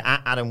Adam Blair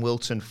at Adam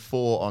Wilton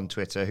 4 on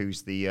Twitter,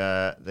 who's the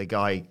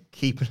guy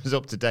keeping us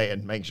up to date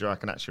and making sure I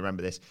can actually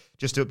remember this.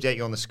 Just to update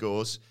you on the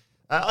scores,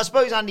 I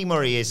suppose Andy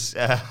Murray is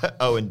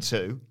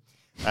 0-2,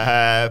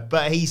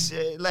 but he's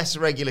less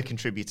regular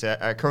contributor.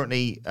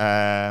 Currently,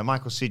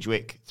 Michael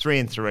Sidgwick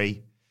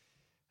 3-3,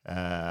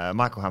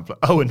 Michael Hamflett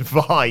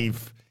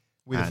 0-5,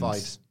 With the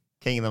fives.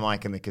 King of the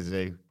Mic and the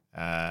Kazoo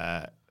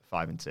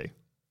 5-2.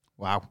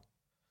 Wow.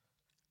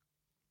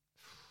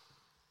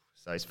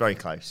 So it's very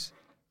close,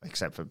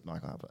 except for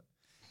Michael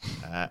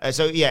Hamflett.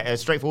 So yeah, a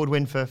straightforward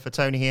win for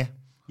Tony here.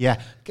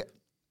 Yeah. Do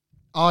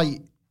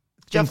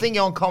you have a thing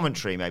on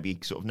commentary, maybe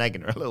sort of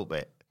negging her a little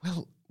bit?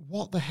 Well,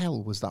 what the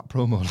hell was that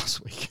promo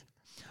last week?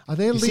 Are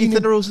they You see leaning?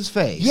 Thunder Rosa's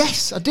face?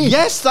 Yes, I did.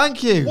 Yes,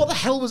 thank you. What the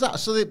hell was that?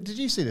 So did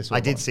you see this one?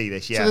 I did see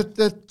this, yeah. So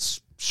the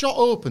shot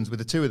opens with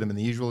the two of them in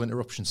the usual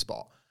interruption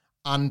spot,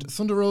 and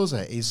Thunder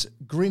Rosa is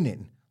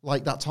grinning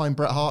like that time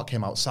Bret Hart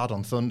came out sad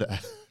on Thunder.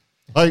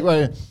 Like,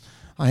 where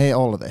I hate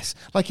all of this.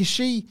 Like, is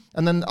she...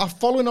 And then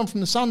following on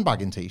from the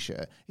sandbagging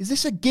T-shirt, is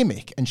this a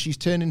gimmick and she's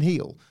turning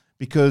heel?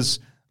 Because,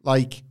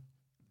 like,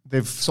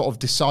 they've sort of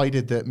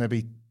decided that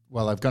maybe...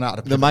 Well, they've gone out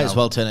of the They might as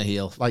now. well turn a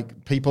heel. Like,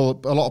 a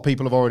lot of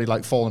people have already,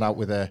 like, fallen out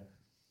with her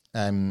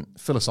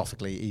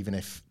philosophically, even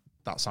if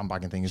that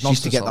sandbagging thing is She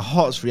used to nonsense. get the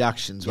hottest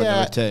reactions when Yeah.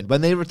 they returned.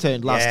 When they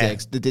returned last Yeah. year,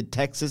 they did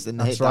Texas and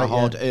they That's hit right, that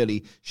hard yeah.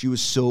 early. She was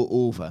so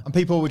over. And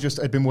people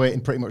had been waiting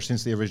pretty much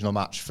since the original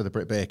match for the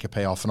Britt Baker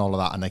payoff and all of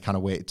that, and they kind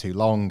of waited too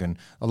long, and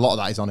a lot of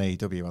that is on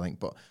AEW, I think.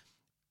 But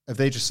have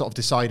they just sort of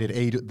decided,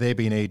 they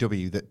being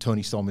AEW, that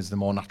Toni Storm is the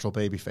more natural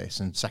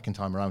babyface, and second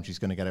time around she's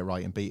going to get it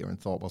right and beat her, and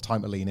thought, well,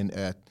 time to lean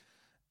into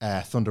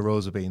Thunder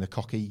Rosa being the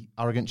cocky,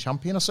 arrogant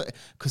champion?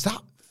 Because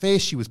that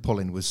face she was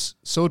pulling was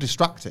so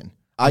distracting.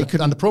 And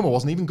the promo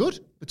wasn't even good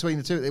between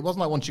the two. It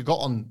wasn't like once you got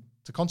on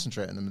to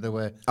concentrate on them, they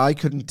were... I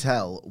couldn't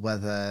tell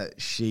whether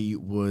she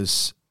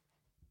was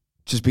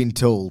just being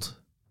told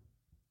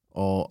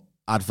or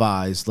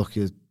advised, look,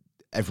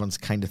 everyone's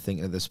kind of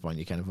thinking at this point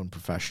you're kind of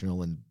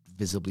unprofessional and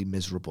visibly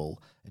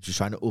miserable, and she's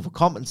trying to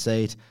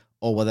overcompensate,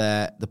 or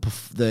whether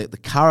the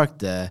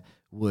character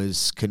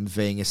was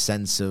conveying a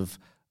sense of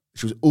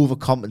she was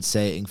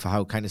overcompensating for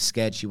how kind of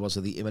scared she was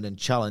of the imminent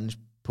challenge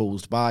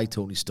posed by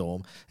Toni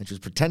Storm, and she was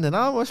pretending,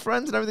 we're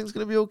friends and everything's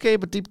going to be okay,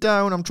 but deep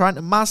down I'm trying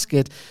to mask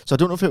it. So I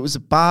don't know if it was a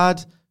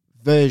bad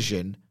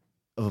version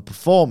of a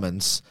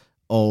performance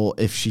or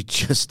if she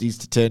just needs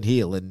to turn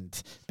heel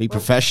and be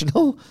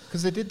professional.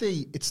 Because they did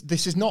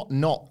this is not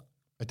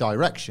a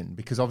direction,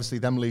 because obviously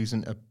them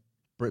losing to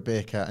Britt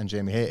Baker and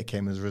Jamie Hayter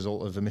came as a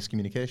result of a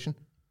miscommunication.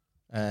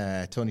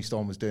 Toni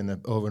Storm was doing it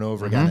over and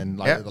over again,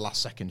 and at the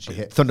last second she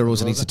hit. Thunder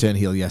Rosa needs to turn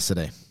heel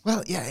yesterday.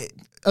 Well, yeah,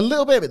 a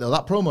little bit of it though.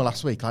 That promo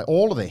last week, like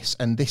all of this,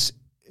 and this,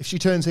 if she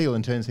turns heel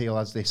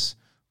as this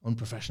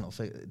unprofessional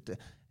thing,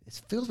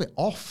 it feels a bit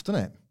off,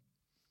 doesn't it?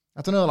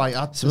 I don't know, like...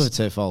 Some of it's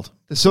her fault.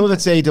 Some of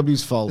it's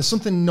AEW's fault. There's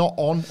something not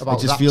on about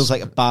it just that. feels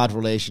like a bad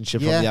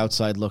relationship from the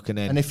outside looking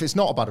in. And if it's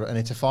not a bad, and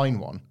it's a fine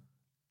one,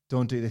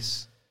 don't do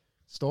this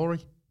story.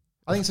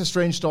 I think it's a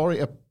strange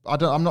story.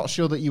 I'm not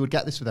sure that you would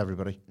get this with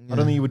everybody. Yeah. I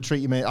don't think you would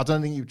treat your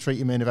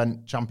main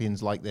event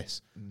champions like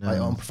this, like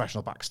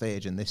unprofessional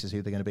backstage, and this is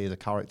who they're going to be as a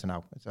character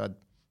now. I don't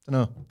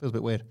know. Feels a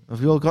bit weird. Have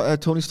you all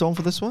got Toni Storm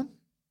for this one?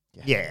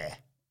 Yeah.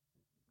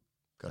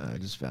 I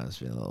just found this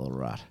being a little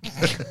rat.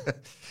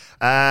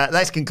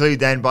 Let's conclude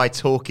then by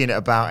talking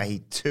about a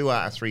 2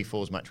 out of 3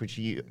 falls match, which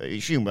you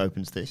assume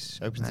opens the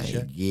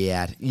show.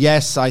 Yeah.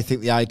 Yes, I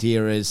think the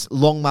idea is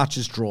long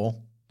matches draw.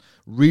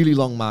 Really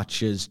long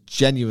matches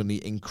genuinely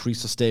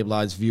increase or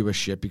stabilize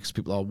viewership because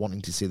people are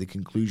wanting to see the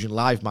conclusion.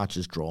 Live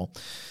matches draw.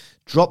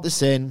 Drop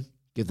this in,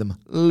 give them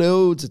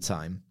loads of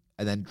time,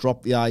 and then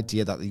drop the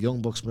idea that the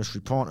Young Bucks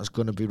mystery partner is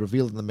going to be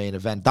revealed in the main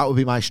event. That would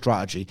be my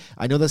strategy.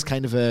 I know there's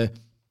kind of a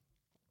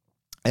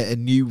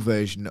new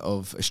version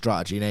of a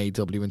strategy in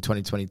AEW in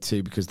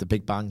 2022 because the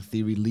Big Bang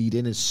Theory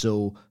lead-in is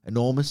so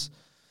enormous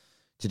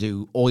to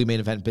do all your main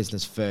event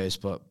business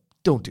first, but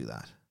don't do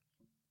that.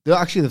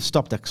 They've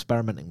stopped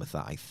experimenting with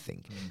that, I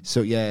think.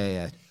 So,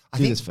 yeah.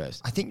 Do this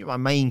first. I think my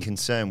main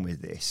concern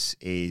with this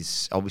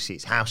is, obviously,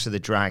 it's House of the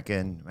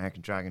Dragon,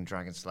 American Dragon,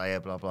 Dragon Slayer,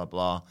 blah, blah,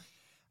 blah.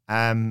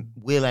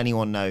 Will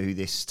anyone know who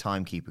this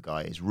timekeeper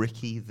guy is?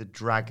 Ricky the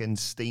Dragon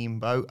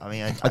Steamboat? I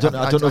mean, I don't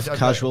know if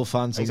casual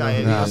fans will know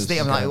who he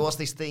is. I'm like, what's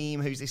this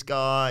theme? Who's this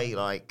guy?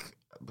 Like,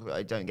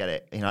 I don't get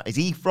it. Is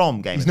he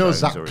from Game of Thrones?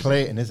 He's no Zach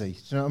Clayton, is he? Do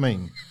you know what I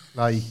mean?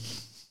 Like...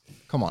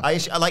 Come on.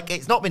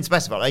 It's not been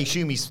specified. I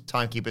assume he's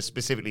timekeeper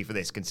specifically for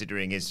this,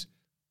 considering his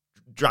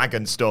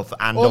dragon stuff.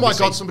 And oh my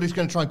God, somebody's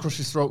going to try and crush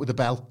his throat with a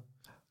bell.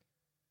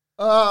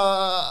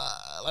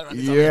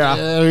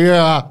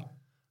 Yeah.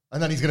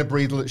 And then he's going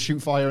to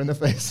shoot fire in the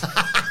face.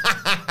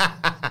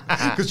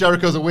 Because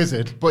Jericho's a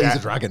wizard, but he's a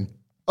dragon.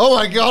 Oh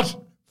my God,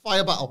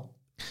 fire battle.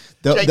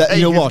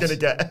 You know what? Gonna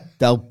get.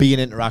 There'll be an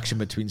interaction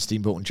between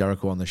Steamboat and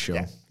Jericho on the show.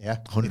 Yeah,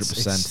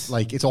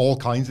 100%. It's all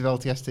kinds of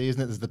LTST,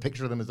 isn't it? There's the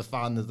picture of them as a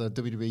fan. There's the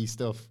WWE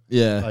stuff.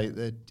 Yeah,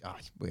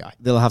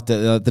 they'll have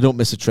to. They don't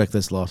miss a trick,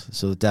 this lot.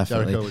 So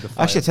definitely.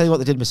 Actually, I tell you what,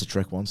 they did miss a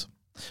trick once.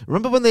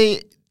 Remember when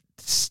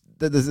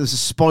there's a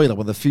spoiler,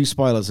 one of the few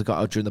spoilers that got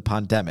out during the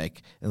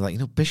pandemic, and like,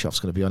 Bischoff's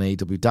going to be on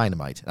AEW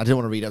Dynamite. I didn't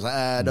want to read it. I was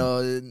like,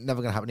 no,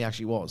 never going to happen. He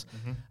actually was.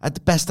 I had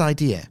the best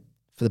idea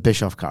for the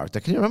Bischoff character.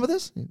 Can you remember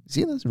this? You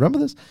seen this? Remember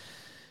this?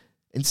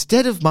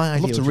 Instead of my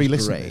idea, I'd love to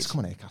re-listen to this.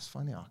 Come on, Acast,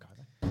 find the archive.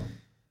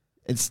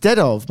 Instead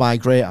of my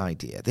great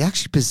idea, they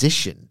actually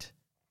positioned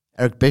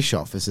Eric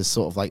Bischoff as this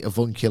sort of like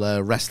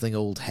avuncular wrestling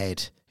old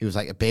head. He was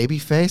like a baby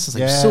face. It's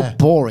like so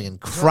boring and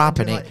crap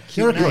in it.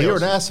 You're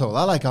an asshole.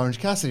 I like Orange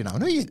Cassidy now.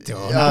 No, you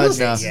don't. No.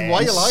 Why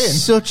are you lying?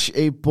 Such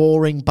a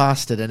boring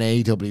bastard in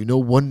AEW. No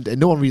one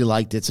really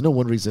liked it, so no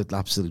wonder he's an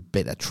absolute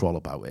bitter troll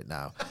about it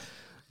now.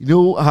 You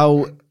know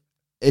how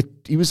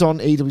he was on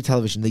AEW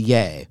television the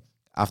year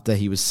after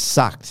he was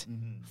sacked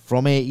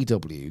from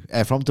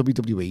AEW, from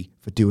WWE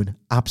for doing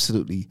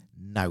absolutely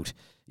nout.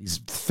 He's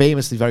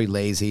famously very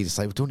lazy. Just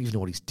like, we don't even know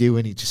what he's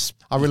doing.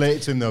 I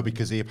related to him though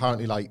because he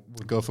apparently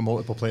would go for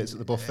multiple plates at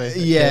the buffet.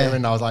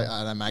 And I was like,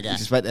 my guy. He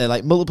just went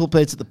there multiple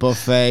plates at the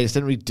buffet. Just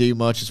didn't really do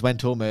much. Just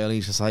went home early.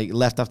 He's just like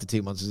left after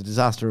 2 months. It was a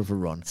disaster of a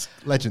run.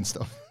 Legend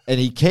stuff. And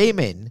he came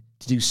in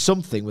to do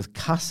something with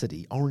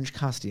Cassidy, Orange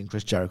Cassidy, and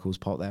Chris Jericho as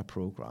part of their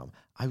program.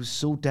 I was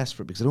so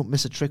desperate because I don't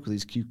miss a trick with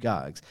these cute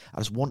gags. I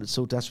just wanted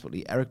so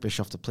desperately Eric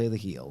Bischoff to play the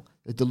heel,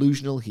 the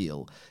delusional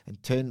heel,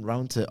 and turn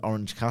round to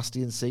Orange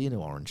Cassidy and say,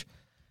 Orange,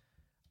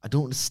 I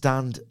don't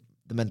understand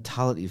the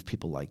mentality of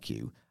people like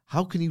you.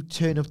 How can you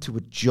turn up to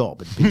a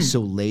job and be so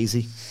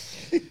lazy?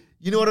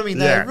 You know what I mean?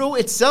 Yeah. It wrote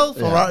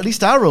itself, or at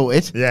least I wrote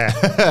it. Yeah,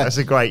 that's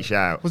a great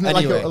shout. Wasn't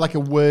it like a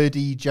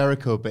wordy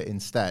Jericho bit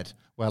instead,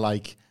 where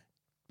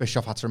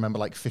Bischoff had to remember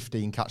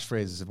 15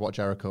 catchphrases of what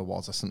Jericho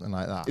was or something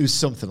like that? It was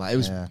something like it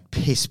was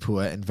piss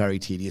poor and very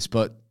tedious.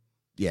 But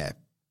yeah, can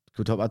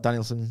we talk about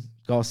Danielson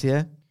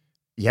Garcia?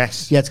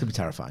 Yes. Yeah, it's going to be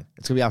terrifying.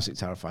 It's going to be absolutely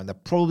terrifying. They're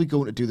probably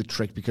going to do the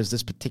trick because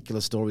this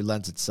particular story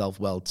lends itself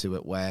well to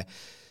it, where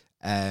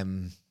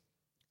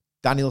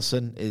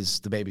Danielson is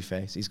the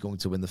babyface. He's going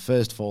to win the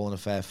first fall in a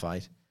fair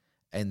fight.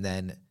 And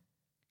then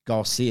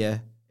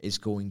Garcia is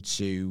going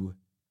to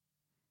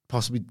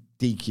possibly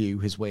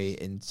DQ his way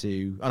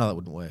into... Oh, no, that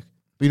wouldn't work.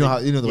 But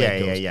you know the way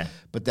it goes. Yeah.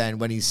 But then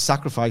when he's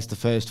sacrificed the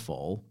first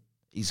fall,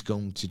 he's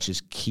going to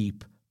just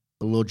keep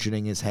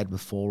bludgeoning his head with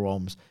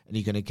forearms, and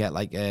you're going to get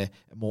a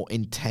more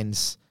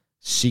intense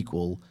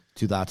sequel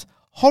to that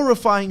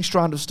horrifying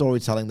strand of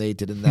storytelling they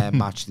did in their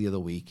match the other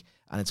week,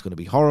 and it's going to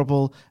be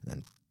horrible. And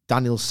then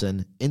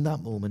Danielson, in that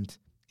moment,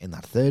 in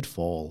that third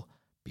fall,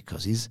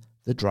 because he's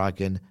the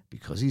dragon,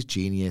 because he's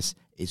genius,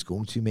 is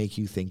going to make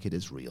you think it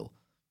is real.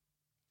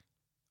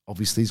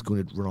 Obviously, he's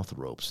going to run off the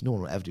ropes. No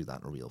one will ever do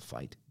that in a real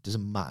fight. It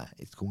doesn't matter.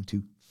 It's going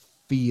to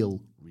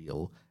feel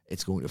real.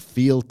 It's going to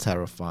feel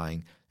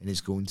terrifying, and it's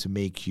going to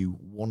make you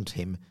want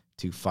him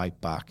to fight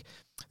back.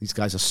 These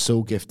guys are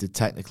so gifted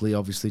technically.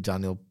 Obviously,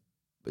 Daniel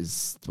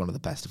is one of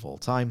the best of all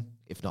time,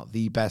 if not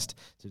the best,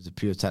 in terms of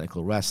pure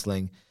technical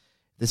wrestling.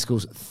 This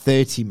goes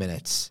 30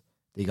 minutes.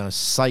 They're going to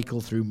cycle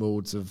through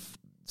modes of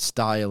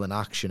style and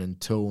action and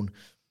tone.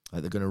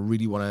 They're going to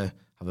really want to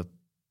have a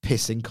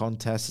pissing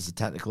contest as a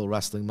technical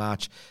wrestling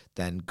match.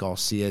 Then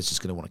Garcia is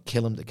just going to want to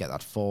kill him to get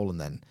that fall, and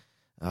then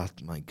oh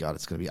my God,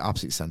 it's going to be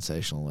absolutely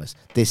sensational.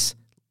 This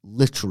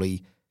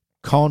literally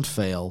can't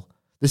fail.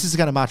 This is the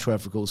kind of match where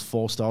if it goes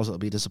 4 stars, it'll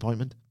be a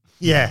disappointment.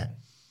 Yeah.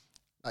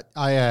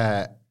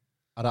 I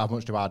don't have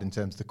much to add in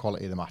terms of the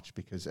quality of the match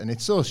and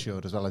it's so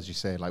short as well, as you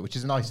say, which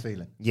is a nice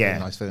feeling. Yeah.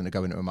 It's a nice feeling to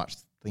go into a match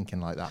thinking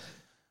like that.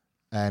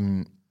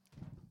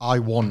 I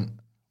want,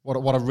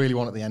 what I really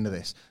want at the end of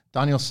this,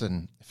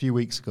 Danielson, a few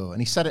weeks ago, and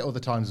he said it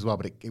other times as well,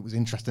 but it was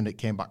interesting that it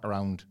came back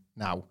around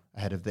now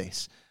ahead of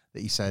this,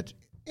 that he said,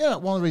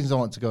 one of the reasons I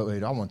wanted to go to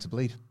AEW, I wanted to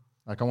bleed.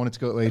 I wanted to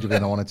go to AEW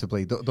and I wanted to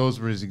bleed. Those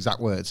were his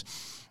exact words.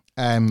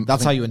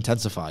 That's how you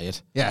intensify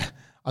it. Yeah.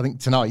 I think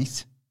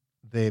tonight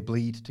they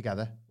bleed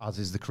together, as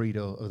is the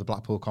credo of the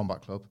Blackpool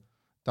Combat Club.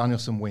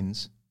 Danielson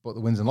wins, but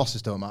the wins and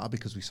losses don't matter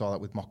because we saw that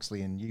with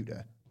Moxley and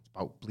Yuta. It's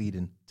about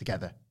bleeding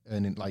together.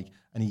 And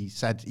he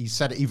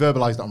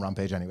verbalized it on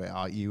Rampage anyway.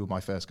 You were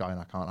my first guy and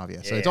I can't have you.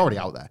 So it's already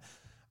out there.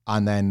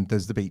 And then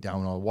there's the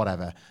beatdown or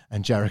whatever.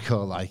 And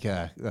Jericho,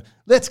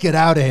 let's get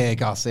out of here,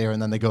 Garcia.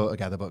 And then they go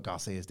together, but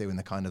Garcia's doing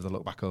the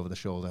look back over the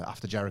shoulder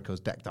after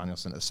Jericho's decked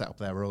Danielson to set up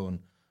their own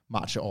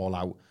match at All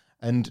Out.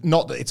 And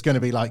not that it's going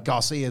to be like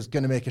Garcia's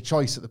going to make a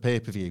choice at the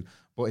pay-per-view,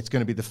 but it's going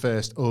to be the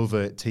first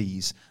overt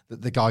tease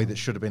that the guy that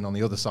should have been on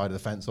the other side of the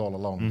fence all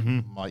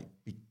along might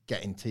be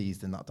getting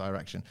teased in that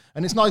direction.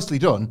 And it's nicely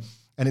done.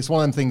 And it's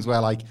one of them things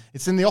where,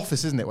 it's in The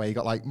Office, isn't it, where you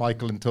got,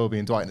 Michael and Toby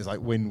and Dwight, and it's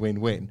win, win,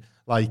 win.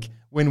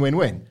 Win, win,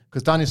 win.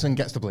 Because Danielson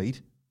gets to bleed.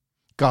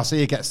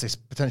 Garcia gets this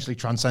potentially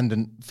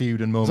transcendent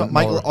feud and moment. Is that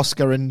Michael,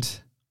 Oscar, and...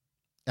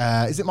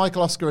 is it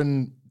Michael, Oscar,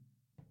 and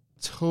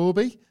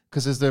Toby?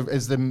 Because as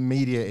the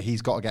media,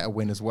 he's got to get a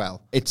win as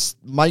well. It's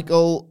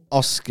Michael,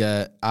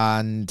 Oscar,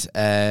 and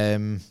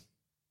it's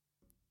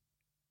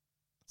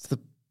the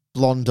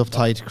blonde,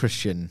 uptight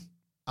Christian.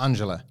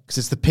 Angela. Because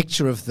it's the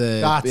picture of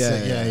the... That's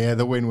it, yeah,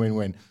 the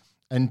win.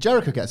 And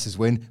Jericho gets his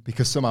win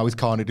because somehow he's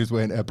cornered his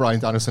win. Bryan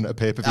Danielson at a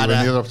pay-per-view and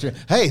the other opportunity.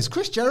 Hey, is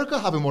Chris Jericho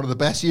having one of the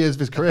best years of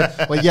his career?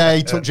 Well, yeah,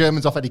 he took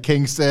Germans off Eddie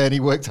Kingston. He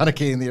worked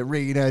Anarchy in the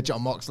arena.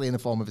 John Moxley in the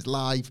form of his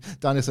life.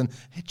 Danielson,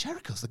 hey,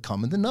 Jericho's the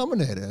common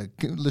denominator.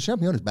 Le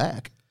Champion is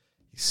back.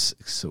 He's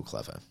so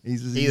clever.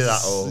 Either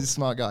that or... He's a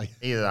smart guy.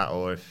 Either that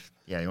or if...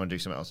 Yeah, you want to do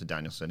something else with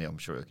Danielson, I'm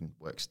sure he can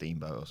work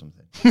Steamboat or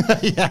something.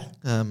 Yeah.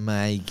 Oh,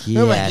 my God.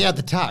 Oh, my God,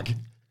 the tag.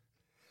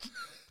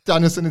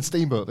 Danielson and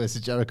Steamboat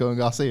versus Jericho and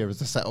Garcia as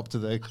the setup to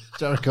the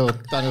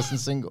Jericho-Danielson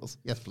singles.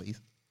 Yes,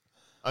 please.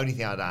 Only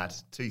thing I'd add,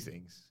 2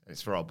 things.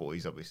 It's for our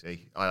boys,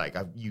 obviously.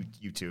 You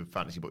two have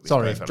fantasy booked this.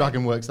 Sorry,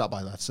 Dragon works that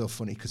by that. It's so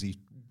funny because he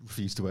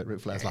refused to work Ric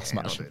Flair's last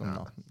match.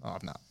 No.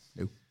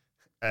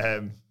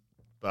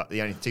 But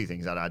the only 2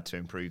 things I'd add to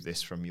improve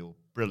this from your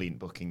brilliant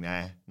booking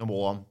there. Number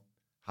 1,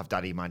 have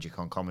Daddy Magic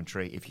on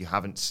commentary. If you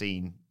haven't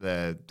seen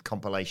the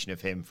compilation of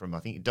him from,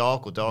 I think,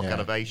 Dark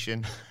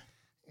Elevation...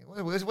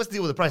 What's the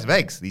deal with the price of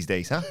eggs these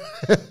days, huh?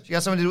 She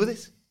got something to do with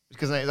this?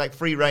 Because it was like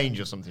Free Range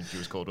or something she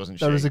was called, wasn't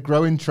she? There is a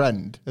growing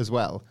trend as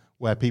well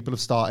where people have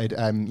started,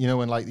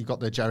 when like you've got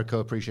the Jericho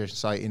Appreciation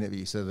Site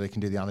interview so they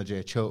can do the Anna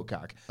Jay choke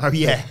gag. Oh,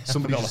 yeah.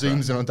 Somebody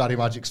zooms in on Daddy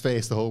Magic's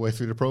face the whole way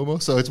through the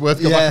promo. So it's worth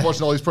going back and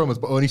watching all these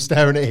promos, but only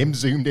staring at him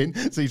zoomed in.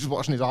 So you're just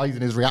watching his eyes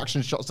and his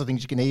reaction shots to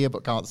things you can hear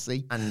but can't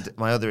see. And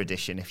my other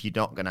addition, if you're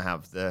not going to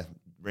have the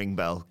ring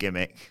bell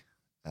gimmick...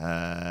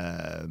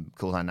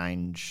 Cool Hand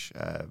Ange,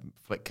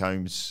 Flick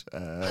Combs,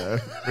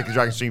 Ricky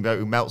Dragon Steamboat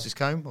who melts his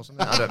comb or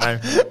something. I don't know.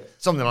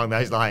 Something along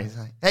those lines.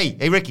 Like,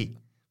 hey, Ricky,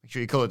 make sure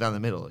you colour down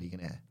the middle. You can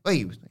hear.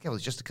 Wait,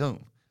 it's just a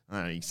comb. I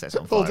don't know. He sets it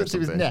on fire. Folds it to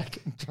his neck.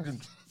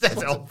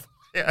 Sets it off.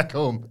 Yeah,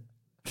 comb.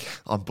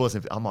 I'm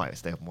buzzing. I might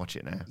stay up and watch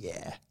it now.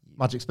 Yeah.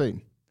 Magic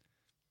Spoon.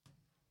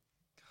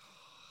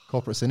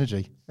 Corporate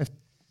synergy. If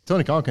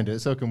Tony Khan can do it,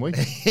 so can we.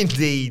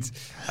 Indeed.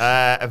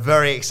 A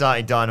very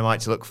exciting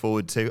Dynamite to look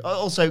forward to.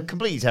 Also,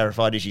 completely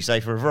terrified, as you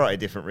say, for a variety of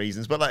different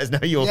reasons. But let us know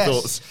your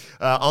thoughts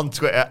on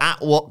Twitter at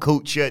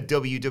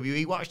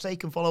WhatCultureWWE. Watch, they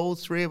can follow all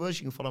 3 of us.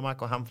 You can follow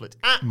Michael Hamflett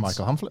at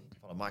Michael Hamflett.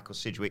 Follow Michael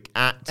Sidgwick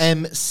at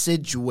M.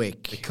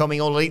 Sidgwick. Becoming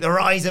All Elite, The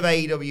Rise of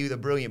AEW, the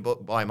brilliant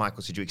book by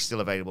Michael Sidgwick,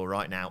 still available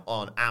right now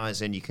on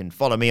Amazon. You can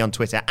follow me on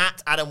Twitter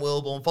at Adam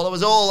Wilborn. Follow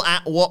us all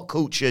at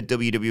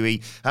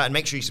WhatCultureWWE. And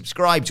make sure you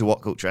subscribe to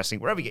What Culture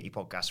Wrestling, wherever you get your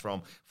podcasts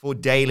from, for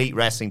daily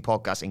wrestling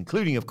podcasts,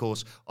 including, of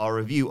course, our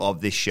review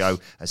of this show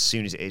as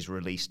soon as it is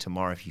released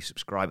tomorrow. If you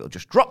subscribe, it'll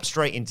just drop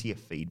straight into your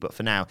feed. But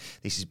for now,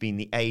 this has been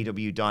the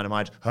AEW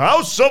Dynamite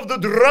House of the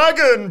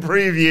Dragon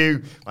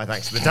preview. My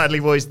thanks to the Dudley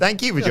Boys.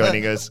 Thank you for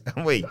joining us,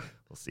 and we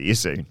will see you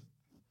soon.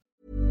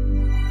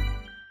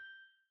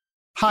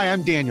 Hi,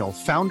 I'm Daniel,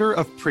 founder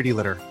of Pretty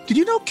Litter. Did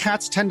you know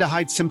cats tend to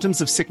hide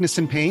symptoms of sickness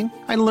and pain?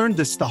 I learned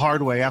this the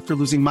hard way after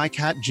losing my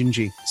cat,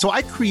 Gingy. So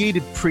I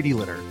created Pretty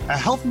Litter, a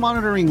health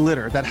monitoring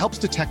litter that helps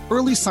detect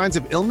early signs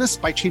of illness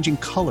by changing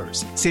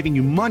colors, saving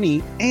you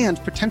money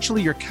and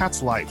potentially your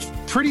cat's life.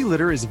 Pretty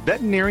Litter is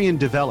veterinarian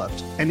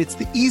developed, and it's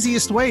the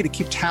easiest way to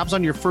keep tabs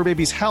on your fur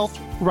baby's health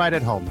right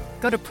at home.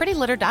 Go to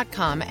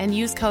prettylitter.com and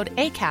use code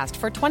ACAST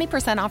for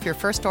 20% off your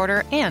first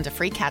order and a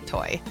free cat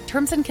toy.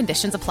 Terms and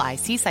conditions apply.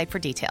 See site for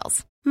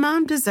details.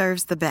 Mom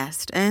deserves the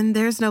best, and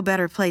there's no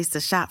better place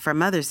to shop for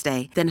Mother's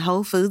Day than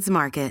Whole Foods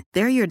Market.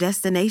 They're your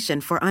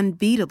destination for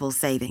unbeatable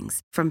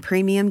savings, from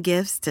premium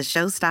gifts to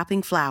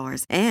show-stopping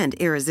flowers and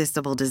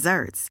irresistible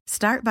desserts.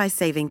 Start by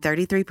saving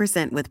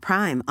 33% with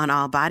Prime on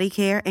all body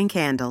care and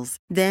candles.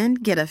 Then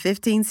get a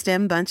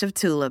 15-stem bunch of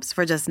tulips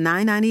for just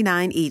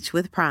 $9.99 each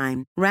with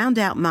Prime. Round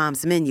out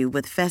Mom's menu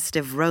with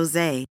festive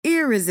rosé,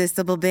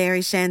 irresistible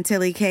berry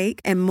chantilly cake,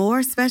 and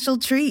more special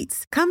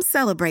treats. Come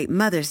celebrate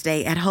Mother's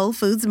Day at Whole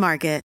Foods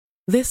Market.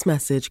 This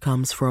message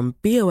comes from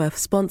BOF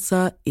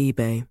sponsor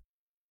eBay.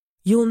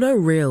 You'll know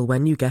real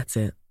when you get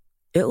it.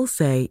 It'll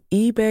say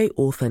eBay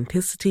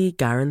Authenticity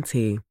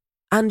Guarantee.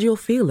 And you'll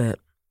feel it.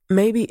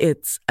 Maybe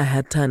it's a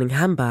head-turning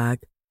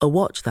handbag, a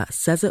watch that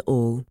says it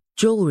all,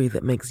 jewelry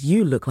that makes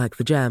you look like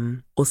the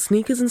gem, or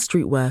sneakers and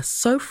streetwear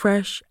so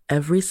fresh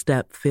every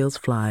step feels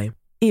fly.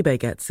 eBay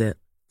gets it.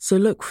 So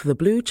look for the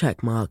blue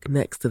check mark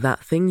next to that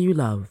thing you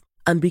love.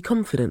 And be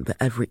confident that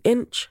every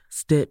inch,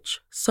 stitch,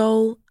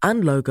 sole,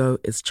 and logo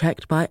is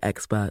checked by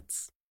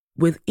experts.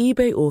 With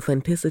eBay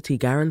Authenticity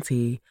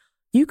Guarantee,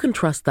 you can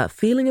trust that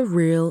feeling of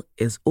real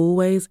is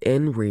always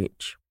in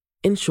reach.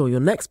 Ensure your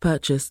next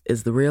purchase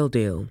is the real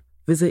deal.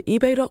 Visit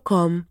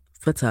eBay.com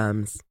for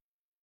terms.